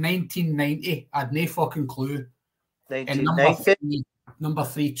went 1990. I had no fucking clue. 1990. And number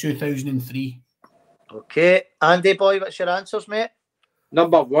 3, 2003. Okay. Andy boy, what's your answers, mate?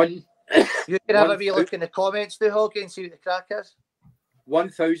 Number 1. You can have a wee look in the comments, do, Hoggy, and see what the crack is.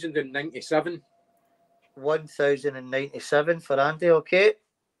 1,097. 1,097 for Andy, okay.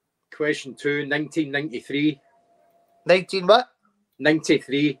 Question 2, 1993. 19 what?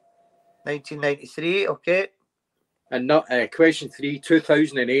 93. 1993, okay. And not question 3,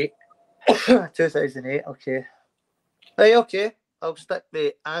 2008. 2008, okay. Right, okay. I'll stick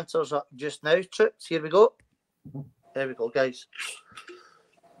the answers up just now, Trips. Here we go. There we go, guys.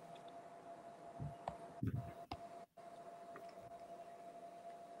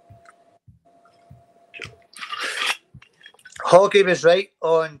 Hoggy was right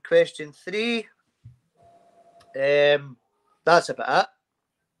on question 3. That's about it.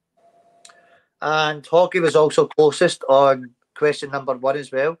 And Hoggy was also closest on question number 1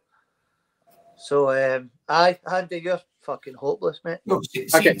 as well. So, aye, Andy, you're fucking hopeless, mate. Look,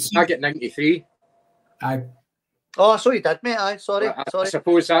 I get 93. Aye. Oh, so you did, mate. Aye, sorry. Well, sorry. I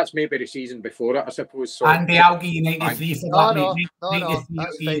suppose that's maybe the season before it, I suppose. So. Andy, I'll give you 93 for that, mate. No,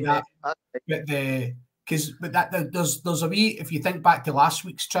 that's fine, that. Mate. But there's a wee, if you think back to last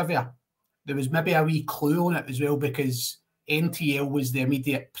week's trivia, there was maybe a wee clue on it as well, because NTL was the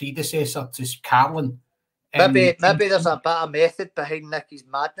immediate predecessor to Carlin. Maybe there's a better method behind Nicky's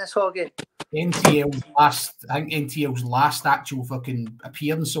madness, Hoggy. NTL's last actual fucking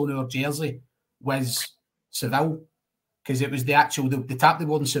appearance on our jersey was Seville, because it was the actual, the tap they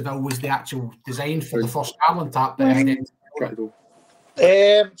wore in Seville was the actual design for the first Carlin tap that I had.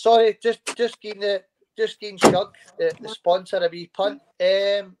 Sorry, just getting Shug, the sponsor, a wee punt.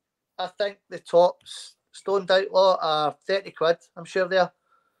 I think the tops Stoned Outlaw are 30 quid. I'm sure they're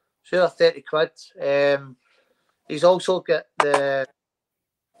 30 quid. He's also got the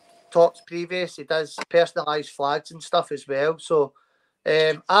tops previous. He does personalised flags and stuff as well. So,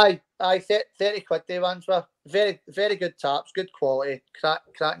 30 quid. They ones were very, very good taps, good quality,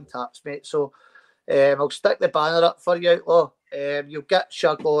 cracking taps, mate. So, I'll stick the banner up for you, Outlaw. You'll get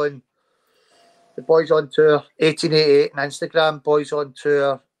Shug on the Boys on Tour 1888 on Instagram, Boys on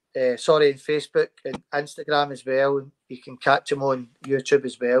Tour. Facebook and Instagram as well. And you can catch him on YouTube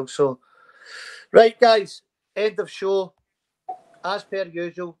as well. So, right, guys, end of show. As per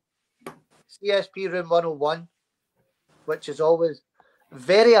usual, CSP Room 101, which is always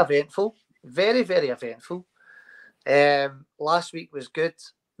very eventful, very, very eventful. Last week was good.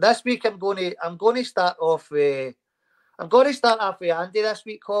 This week I'm going to start off with Andy this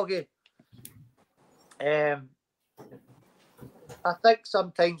week, Hoggy. I think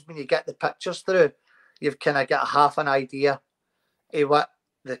sometimes when you get the pictures through, you've kind of got half an idea of what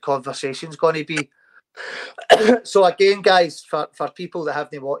the conversation's going to be. So again, guys, for people that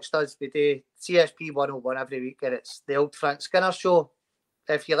haven't watched us, we do CSP 101 every week, and it's the old Frank Skinner show.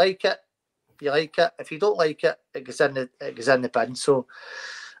 If you like it, you like it. If you don't like it, it goes in the bin. So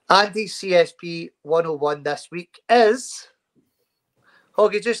Andy's CSP 101 this week is,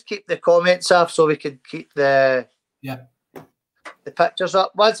 Hoggy, just keep the comments off so we can keep the pictures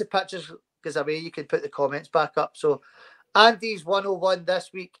up. Once the pictures goes away, you can put the comments back up. So Andy's 101 this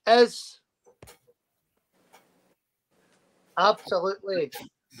week is absolutely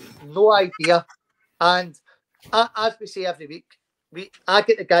no idea. And as we say every week, I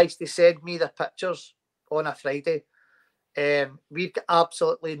get the guys to send me the pictures on a Friday. We've got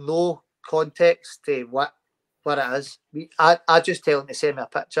absolutely no context to what it is. I just tell them to send me a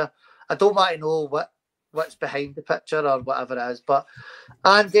picture. I don't want to know what's behind the picture or whatever it is. But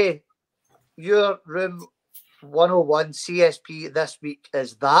Andy, your Room 101 CSP this week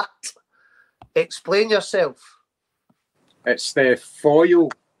is that. Explain yourself. It's the foil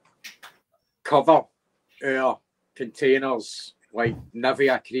cover our containers, like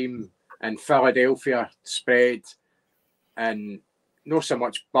Nivea cream and Philadelphia spread, and not so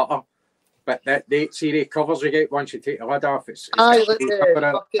much butter. But the series covers you get once you take the lid off. It's no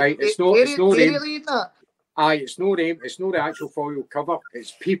the actual foil cover.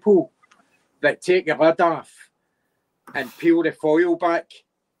 It's people that take the lid off and peel the foil back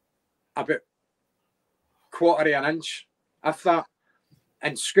about quarter of an inch, if that,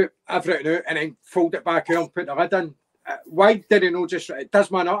 and scoop everything out and then fold it back out and put the lid in. Why did it know just it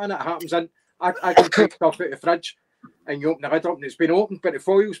does my nut and it happens in? I can take stuff out of the fridge and you open the lid up and it's been opened, but the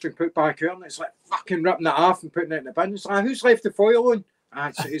foil's been put back out and it's like fucking ripping it off and putting it in the bin. It's like, who's left the foil on?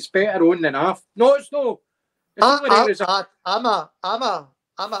 It's better on than off. No, it's no. I'm a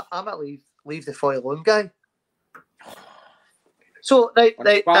leave the foil on guy. So right.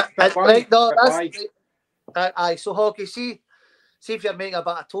 No, that's so Hoggy, see if you're making a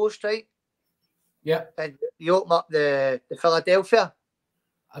bit of toast, right? Yeah. And you open up the Philadelphia.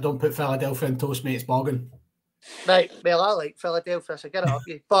 I don't put Philadelphia in toast, mate. It's bogging. Right. Well, I like Philadelphia, so get it up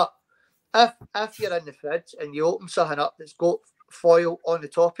you. But if you're in the fridge and you open something up that's got foil on the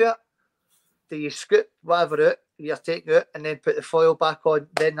top of it, do you scoop whatever out you're taking out and then put the foil back on,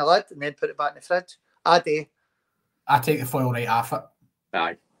 then the lid, and then put it back in the fridge? I do. I take the foil right off it.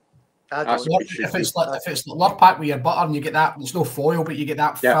 Aye. If it's the lure pack with your butter and you get that, there's no foil, but you get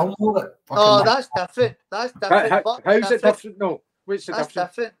that film on it. Oh, that's different. That's different. How's it different? No, what's the difference?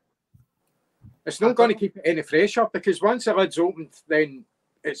 Different. It's not going to keep it any fresher because once the lid's opened, then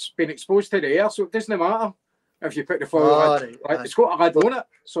it's been exposed to the air, so it doesn't matter if you put the foil lid. Right, it's got a lid on it.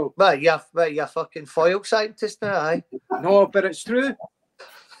 So, you're fucking foil scientist now, aye? No, but it's true.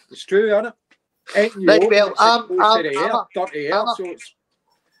 It's true, isn't it? Right, well,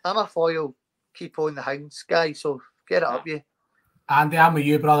 I'm a foil keep on the hounds guy, so get it up you. Andy, I'm with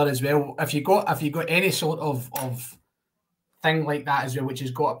you, brother, as well. If you got any sort of thing like that as well, which has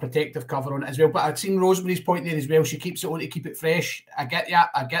got a protective cover on it as well. But I've seen Rosemary's point there as well. She keeps it on to keep it fresh. I get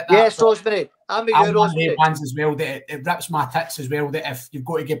that. Yes, Rosemary. I'm with you, Rosemary. Ones as well that it rips my tits as well. That if you've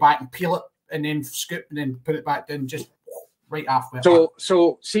got to get back and peel it and then scoop and then put it back down, just right after.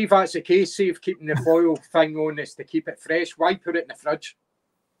 So see if that's the case. See if keeping the foil thing on is to keep it fresh. Why put it in the fridge?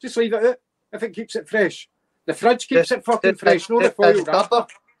 Just leave it out if it keeps it fresh. The fridge keeps it fucking fresh. No, the foil wrapper.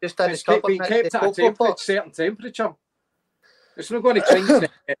 Just it's being kept at a certain temperature. It's not going to change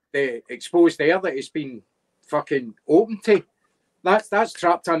the exposed air that it's been fucking open to. That's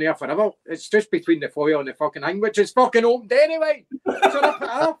trapped on there forever. It's just between the foil and the fucking thing, which is fucking opened anyway. So rip it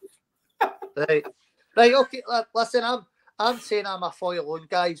off. Right, okay, listen, I'm saying I'm a foil on,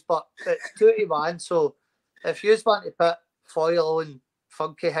 guys, but it's 2 to 1, so if you want to put foil on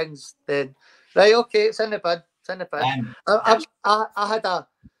funky things, then right, okay, it's in the bin. It's in the bin. I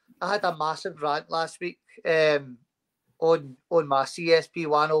had a massive rant last week on my CSP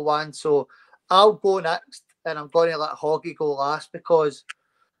 101, so I'll go next, and I'm going to let Hoggy go last because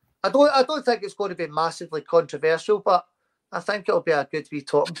I don't think it's going to be massively controversial, but I think it'll be a good wee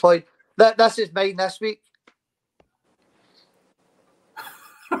talking point. This is mine this week.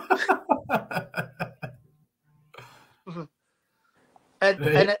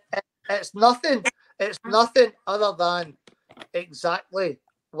 and it's nothing other than exactly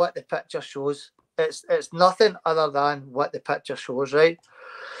what the picture shows. It's nothing other than what the picture shows, right?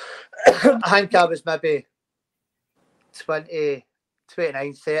 I think I was maybe 20,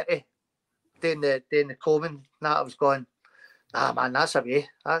 29, 30 doing the combing. That I was going, ah man, that's away.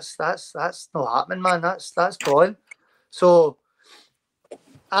 That's not happening, man. That's gone. So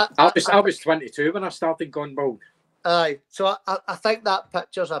I was 22 when I started going bald. Aye. So I think that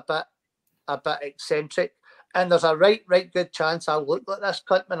picture's a bit eccentric. And there's a right good chance I'll look like this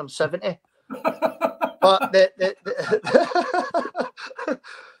cunt when I'm 70. But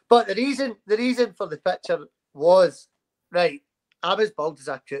but the reason for the picture was, right, I was bald as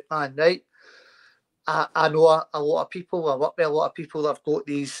a coot, man, right? I know a lot of people, I work with a lot of people that have got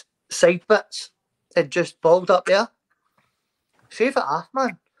these side bits and just bald up there. Shave it off,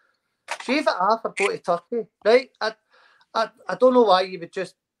 man. Shave it off or go to Turkey, right? I don't know why you would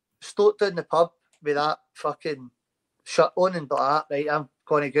just stop down the pub with that fucking shirt on and be like, right, I'm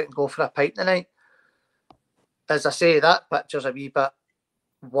going to go and go for a pint tonight. As I say, that picture's a wee bit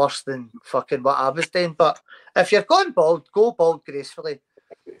worse than fucking what I was doing. But if you're going bald, go bald gracefully.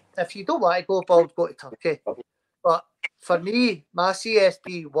 If you don't want to go bald, go to Turkey. But for me, my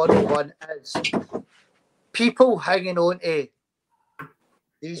CSB 101 is people hanging on to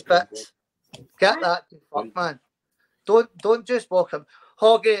these bits. Get that to fuck, man. Don't just walk him.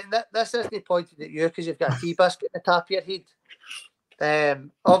 Hoggy, this isn't pointed at you because you've got a tea biscuit in the top of your head.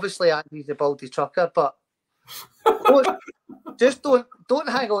 Obviously, Andy's the baldy trucker, but don't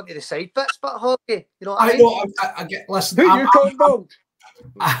hang on to the side bits. But Hoggy, you know what I mean? I get. Listen, who you calling bald?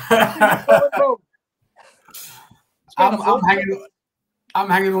 I'm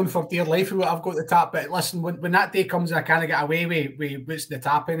hanging on for dear life with what I've got the top. But listen, when that day comes, I can't get away with what's the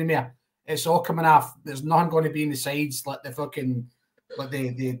top anymore. It's all coming off. There's nothing going to be in the sides like the fucking. But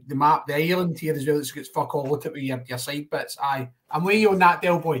the map, the island here as well, it's got fuck all with it with your side bits. Aye, I'm with you on that,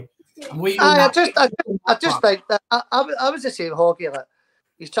 Del boy. I'm with you on that. I just think that I was the same, Hoggy. Like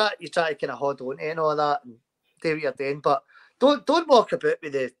you try to kind of hold on to and all that and do what you're doing, but don't walk about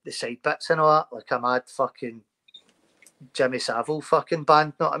with the side bits and all that like a mad fucking Jimmy Savile fucking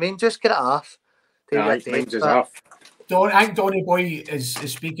band. Know what I mean? Just get it off. Mine's is off. I think Donny Boy is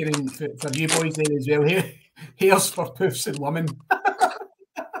speaking in for you boys there as well. Here, here's for poofs and women.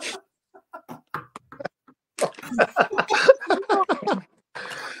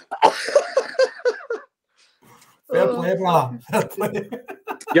 Fair play, bro. Fair play.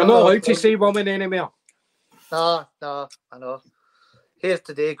 You're not allowed to say woman anymore. No, I know. Here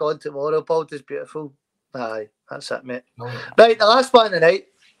today, gone tomorrow. Bald is beautiful. Aye, that's it, mate. Oh. Right, the last one tonight.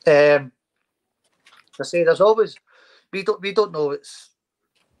 I say there's always we don't know it's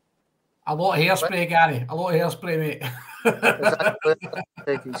a lot of hairspray, Gary. A lot of hairspray, mate.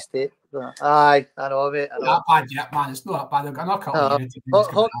 State. Aye, I know, mate. I know. Not bad yet, man. It's not that bad. I'm not cutting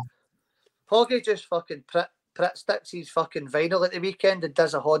Hoggy just fucking Pritt sticks his fucking vinyl at the weekend and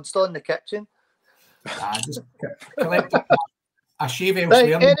does a hodstone in the kitchen. Just collect a shave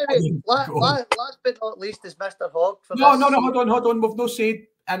elsewhere. Right, anyway, last but not least is Mr. Hogg. No, hold on. We've no said in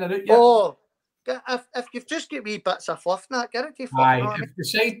and out yet. Oh, if you've just got wee bits of fluff in that, get it to fuck. Aye, if the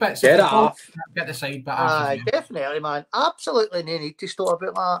side bits, get it off. Get the side bit off. Aye, definitely, man. Absolutely no need to start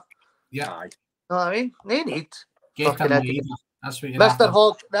about that. Yeah. Aye. Know what I mean? No need. Get it. That's what Mr.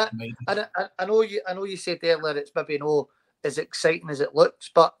 Hogg, I know you said earlier it's maybe no as exciting as it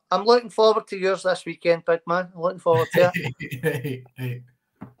looks, but I'm looking forward to yours this weekend, big man. I'm looking forward to it.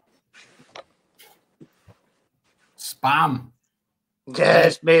 Spam.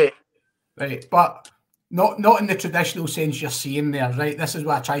 Yes, mate. Right, but not in the traditional sense you're seeing there, right? This is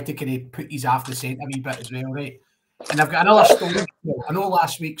where I tried to kind of put these off the centre a wee bit as well, right? And I've got another story. I know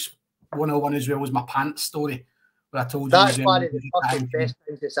last week's 101 as well was my pants story. But I told that's one of the fucking best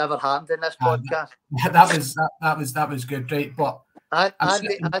things that's ever happened in this podcast. That was good, right? But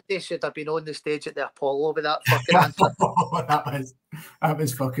Andy should have been on the stage at the Apollo with that fucking answer. that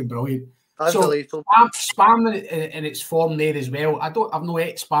was fucking brilliant. Unbelievable. So spam in its form there as well. I've no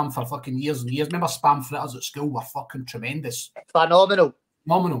ate spam for fucking years and years. Remember spam fritters at school were fucking tremendous. Phenomenal.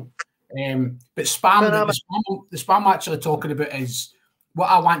 But spam, the spam I'm actually talking about is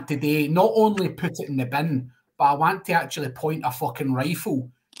what I want to do. Not only put it in the bin, but I want to actually point a fucking rifle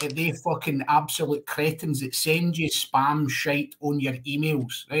at they fucking absolute cretins that send you spam shite on your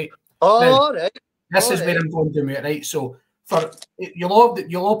emails, right? All right. This is where I'm going to do it, right? So you'll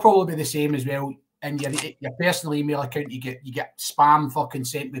all probably be the same as well. In your personal email account, you get spam fucking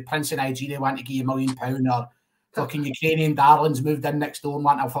sent with Prince of Nigeria want to give you £1 million, or fucking Ukrainian darlings moved in next door and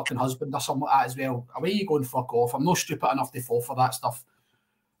want a fucking husband or something like that as well. Away you go and fuck off. I'm not stupid enough to fall for that stuff.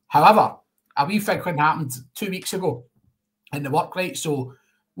 However, a wee thing happened 2 weeks ago in the work, right? So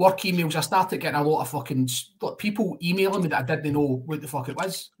work emails, I started getting a lot of fucking people emailing me that I didn't know what the fuck it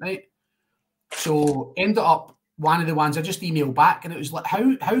was, right? So ended up one of the ones I just emailed back, and it was like,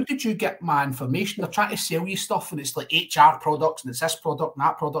 how did you get my information? They're trying to sell you stuff, and it's like HR products, and it's this product, and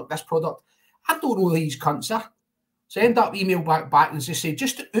that product, this product. I don't know who these cunts are. So I end up email back and just say,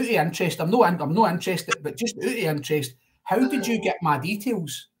 just out of interest, I'm not interested, but just out of interest, how did you get my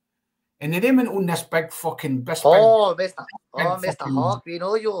details? And they went on this big fucking Mr. Hawk, we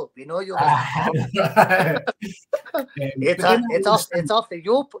know you. It's off the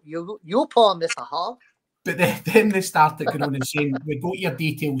you paw, Mr. Hawk. But then they started going on and saying, we got your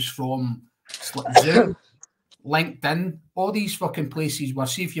details from Zoom, LinkedIn, all these fucking places where,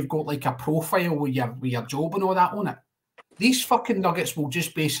 see if you've got like a profile with your job and all that on it. These fucking nuggets will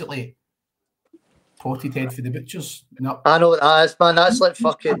just basically potted head for the butchers. I know what that is, man. That's like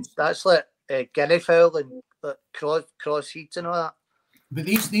fucking, that's like guinea fowl and like cross heats and all that. But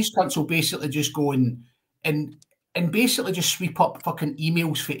these cunts will basically just go and basically just sweep up fucking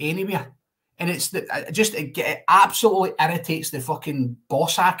emails for anywhere. And it absolutely irritates the fucking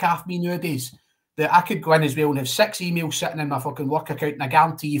boss hack off me nowadays. That I could go in as well and have 6 emails sitting in my fucking work account, and I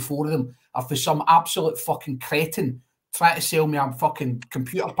guarantee you 4 of them are for some absolute fucking cretin trying to sell me a fucking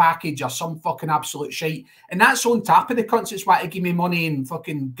computer package or some fucking absolute shite. And that's on top of the cunts that's want to give me money and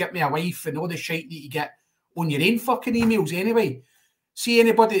fucking get me a wife and all the shite that you get on your own fucking emails anyway. See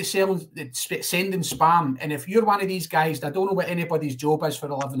anybody that's sending spam, and if you're one of these guys, I don't know what anybody's job is for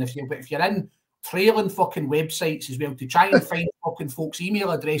a living, but if you're in trailing fucking websites as well to try and find fucking folks'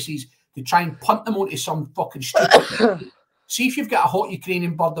 email addresses to try and punt them onto some fucking stupid. See if you've got a hot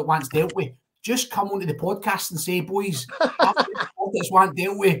Ukrainian bird that wants dealt with. Just come onto the podcast and say, boys, that's want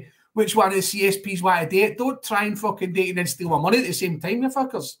dealt with. Which one of the CSPs want to date? Don't try and fucking date and then steal my money at the same time, you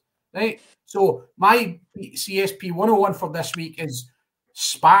fuckers. Right? So my CSP 101 for this week is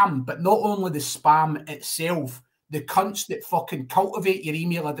spam, but not only the spam itself, the cunts that fucking cultivate your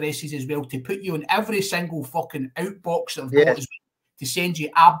email addresses as well to put you in every single fucking outbox that they've got as well, to send you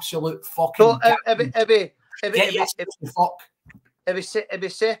absolute fucking. So Are we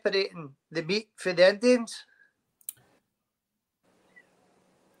separating the meat for the Indians?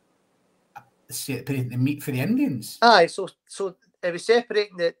 Separating the meat for the Indians? Aye, so are we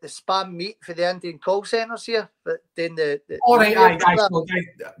separating the spam meat for the Indian call centres here? But then all right, that's what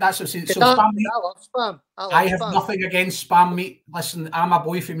I'm saying. So spam meat. I love spam. I have nothing against spam meat. Listen, I'm a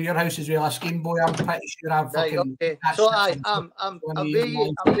boy from your house as well, a scheme boy. I'm pretty sure I'm fucking. Okay. So I'm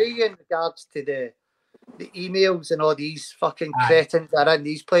really in regards to the emails and all these fucking cretins that are in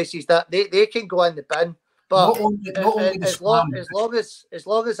these places that they can go in the bin. But as long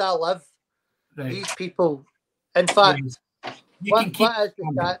as I live, right, these people. In fact, what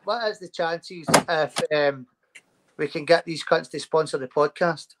is the chances if we can get these cunts to sponsor the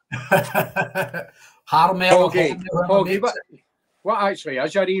podcast? Hoggy, what actually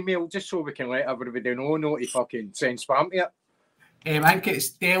is your email, just so we can let everybody know not to fucking send spam to it? I think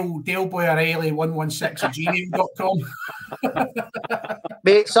it's daleboyreilly116@gmail.com.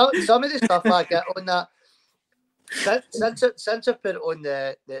 Mate, some of the stuff I get on that, since I put it on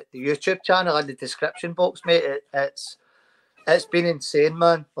the YouTube channel in the description box, mate, it's been insane,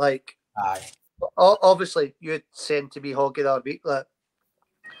 man. Like, obviously, you'd send to me Hoggy the other week that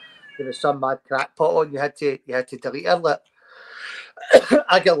there was some mad crackpot on. You had to delete it. Like,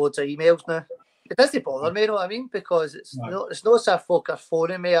 I get loads of emails now. It doesn't bother me, you know what I mean? Because it's not as if folk are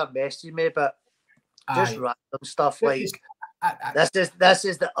phoning me or messaging me, but just random stuff like this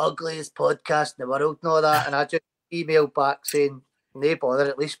is the ugliest podcast in the world and all that, and I just email back saying, no bother,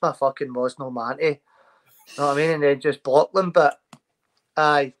 at least my fucking was no manty. You know what I mean? And then just block them. But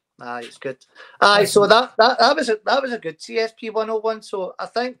aye, it's good. Aye, so that was a good CSP 101. So I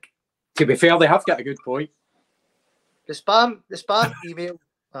think, to be fair, they have got a good point. The spam email.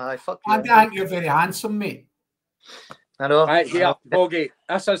 Aye, fuck you. I think you're very handsome, mate. I know. Right, here, Boggy,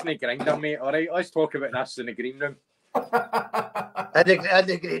 this isn't Grinder, mate, alright? Let's talk about this in the green room. In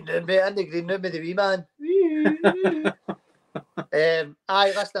the green room, mate. In the green room with the wee man.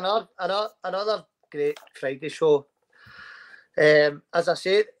 Aye, listen, another great Friday show. As I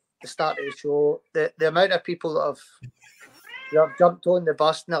said at the start of the show, the amount of people that have jumped on the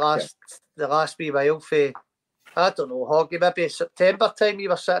bus in the last wee while for, I don't know, Hoggy, maybe September time we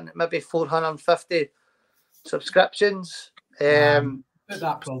were sitting at maybe 450 subscriptions.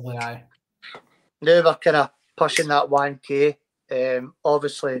 That probably aye. Now we're kind of pushing that 1K.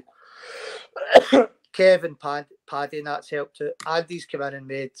 Obviously, Kevin, Paddy, and that's helped out. Andy's come in and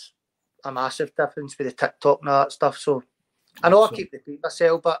made a massive difference with the TikTok and all that stuff. So I know I keep repeating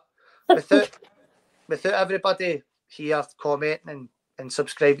myself, but without everybody here commenting and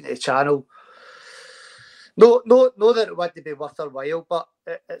subscribing to the channel, no that it wouldn't be worth our while, but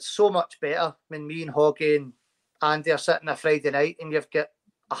it's so much better when me and Hoggy and Andy are sitting a Friday night and you've got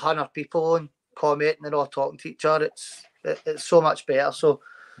 100 people on commenting and all talking to each other. It's so much better. So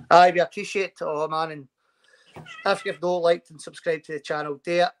we appreciate it all, man. And if you've not liked and subscribed to the channel,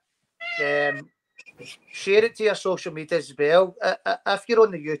 do it. Share it to your social media as well. If you're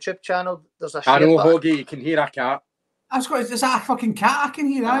on the YouTube channel, there's a share I know, button. Hoggy, you can hear a cat. Is that a fucking cat I can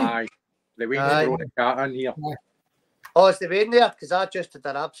hear? Aye. The way you brought the cat in here. Oh, is the rain there? Because I just did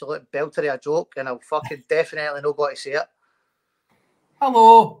an absolute belter of a joke and I'll fucking definitely know what to say it.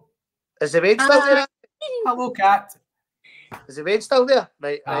 Hello. Is the rain still there? Hello, cat. Is the rain still there?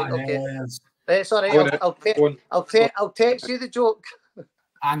 Right, okay. Right, sorry, I'll text you the joke.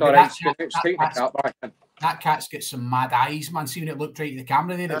 And that cat's got some mad eyes, man. See when it looked right at the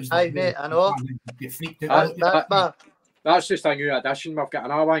camera there, it was like, mate, I know. Get freaked out. That's just a new addition. We've got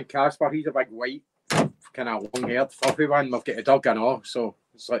another one, Casper. He's a big white, kind of long-haired, fluffy one. We've got a dog and all, so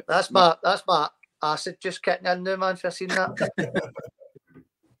it's like that's my acid just kicking in now, man. If you've seen that,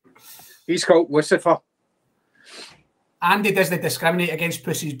 he's called Lucifer. Andy doesn't discriminate against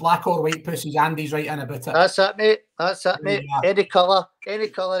pussies, black or white pussies. Andy's right in about it. That's it, mate. That's it, mate. Yeah. Any colour,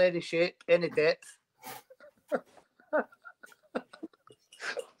 any shape, any depth.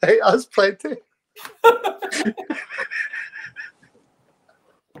 Hey, that's plenty.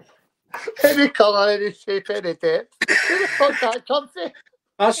 Any colour, any shape, any depth. Where the fuck that come from?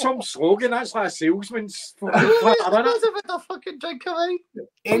 That's some slogan. That's like a salesman's. That's about a fucking drink of wine.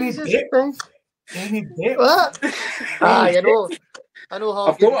 Any depth. Any depth. What? I know how.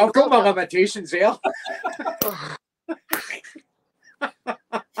 I've got my limitations there.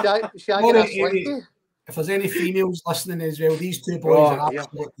 If there's any females listening as well, these two boys are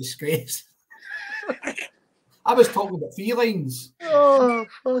absolute disgrace. I was talking about felines. Oh,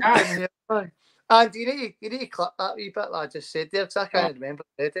 fucking hell. And you need to clip that wee bit that I just said there, because I can't remember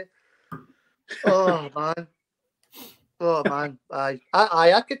already. Oh, man.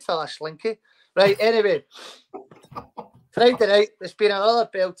 I could fill a slinky. Right, anyway. Friday night, it's been another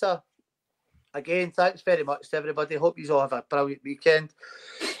belter. Again, thanks very much to everybody. Hope you all have a brilliant weekend.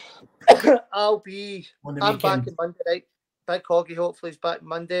 I'm back on Monday night. Big Hoggy hopefully is back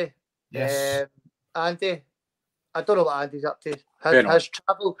Monday. Yes. Andy, I don't know what Andy's up to.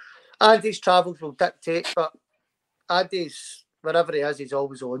 Andy's travels will dictate, but Andy's, wherever he is, he's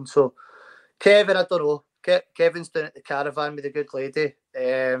always on. So, Kevin, I don't know. Kevin's down at the caravan with a good lady.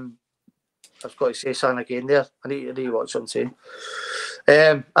 I've got to say something again there. I need to watch what I'm saying.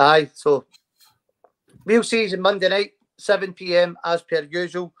 So we'll see you Monday night, 7 p.m. as per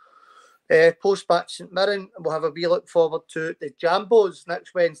usual. Post-match St Mirren. We'll have a wee look forward to the Jambos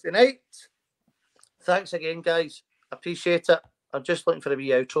next Wednesday night. Thanks again, guys. Appreciate it. I'm just looking for a wee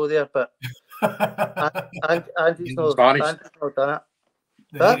outro there, but Andy's not done it.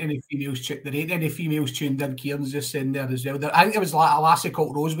 There ain't any females tuned in. Kieran's just saying there as well. I think it was like a lassie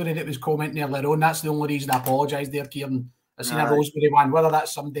called Rosemary that was commenting earlier on. That's the only reason I apologise there, Kieran. I seen a Rosemary one. Whether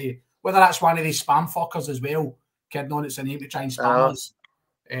that's one of these spam fuckers as well. Kidding on, it's a name to try and spam us.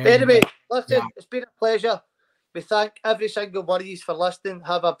 Anyway, listen, it's been a pleasure. We thank every single one of you for listening.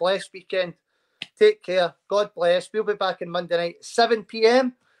 Have a blessed weekend. Take care. God bless. We'll be back on Monday night at 7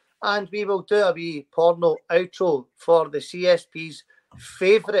 p.m. and we will do a wee porno outro for the CSP's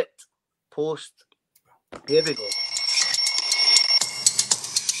favourite post. Here we go.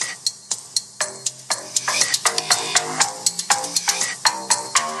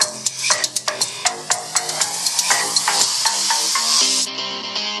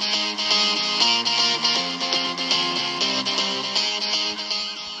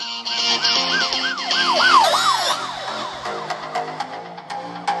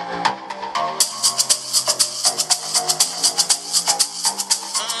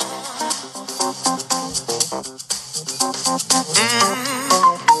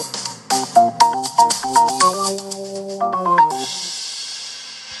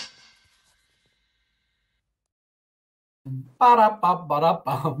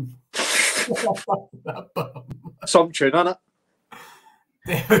 Some tune on it.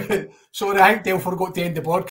 Sorry, I think Dale forgot to end the podcast.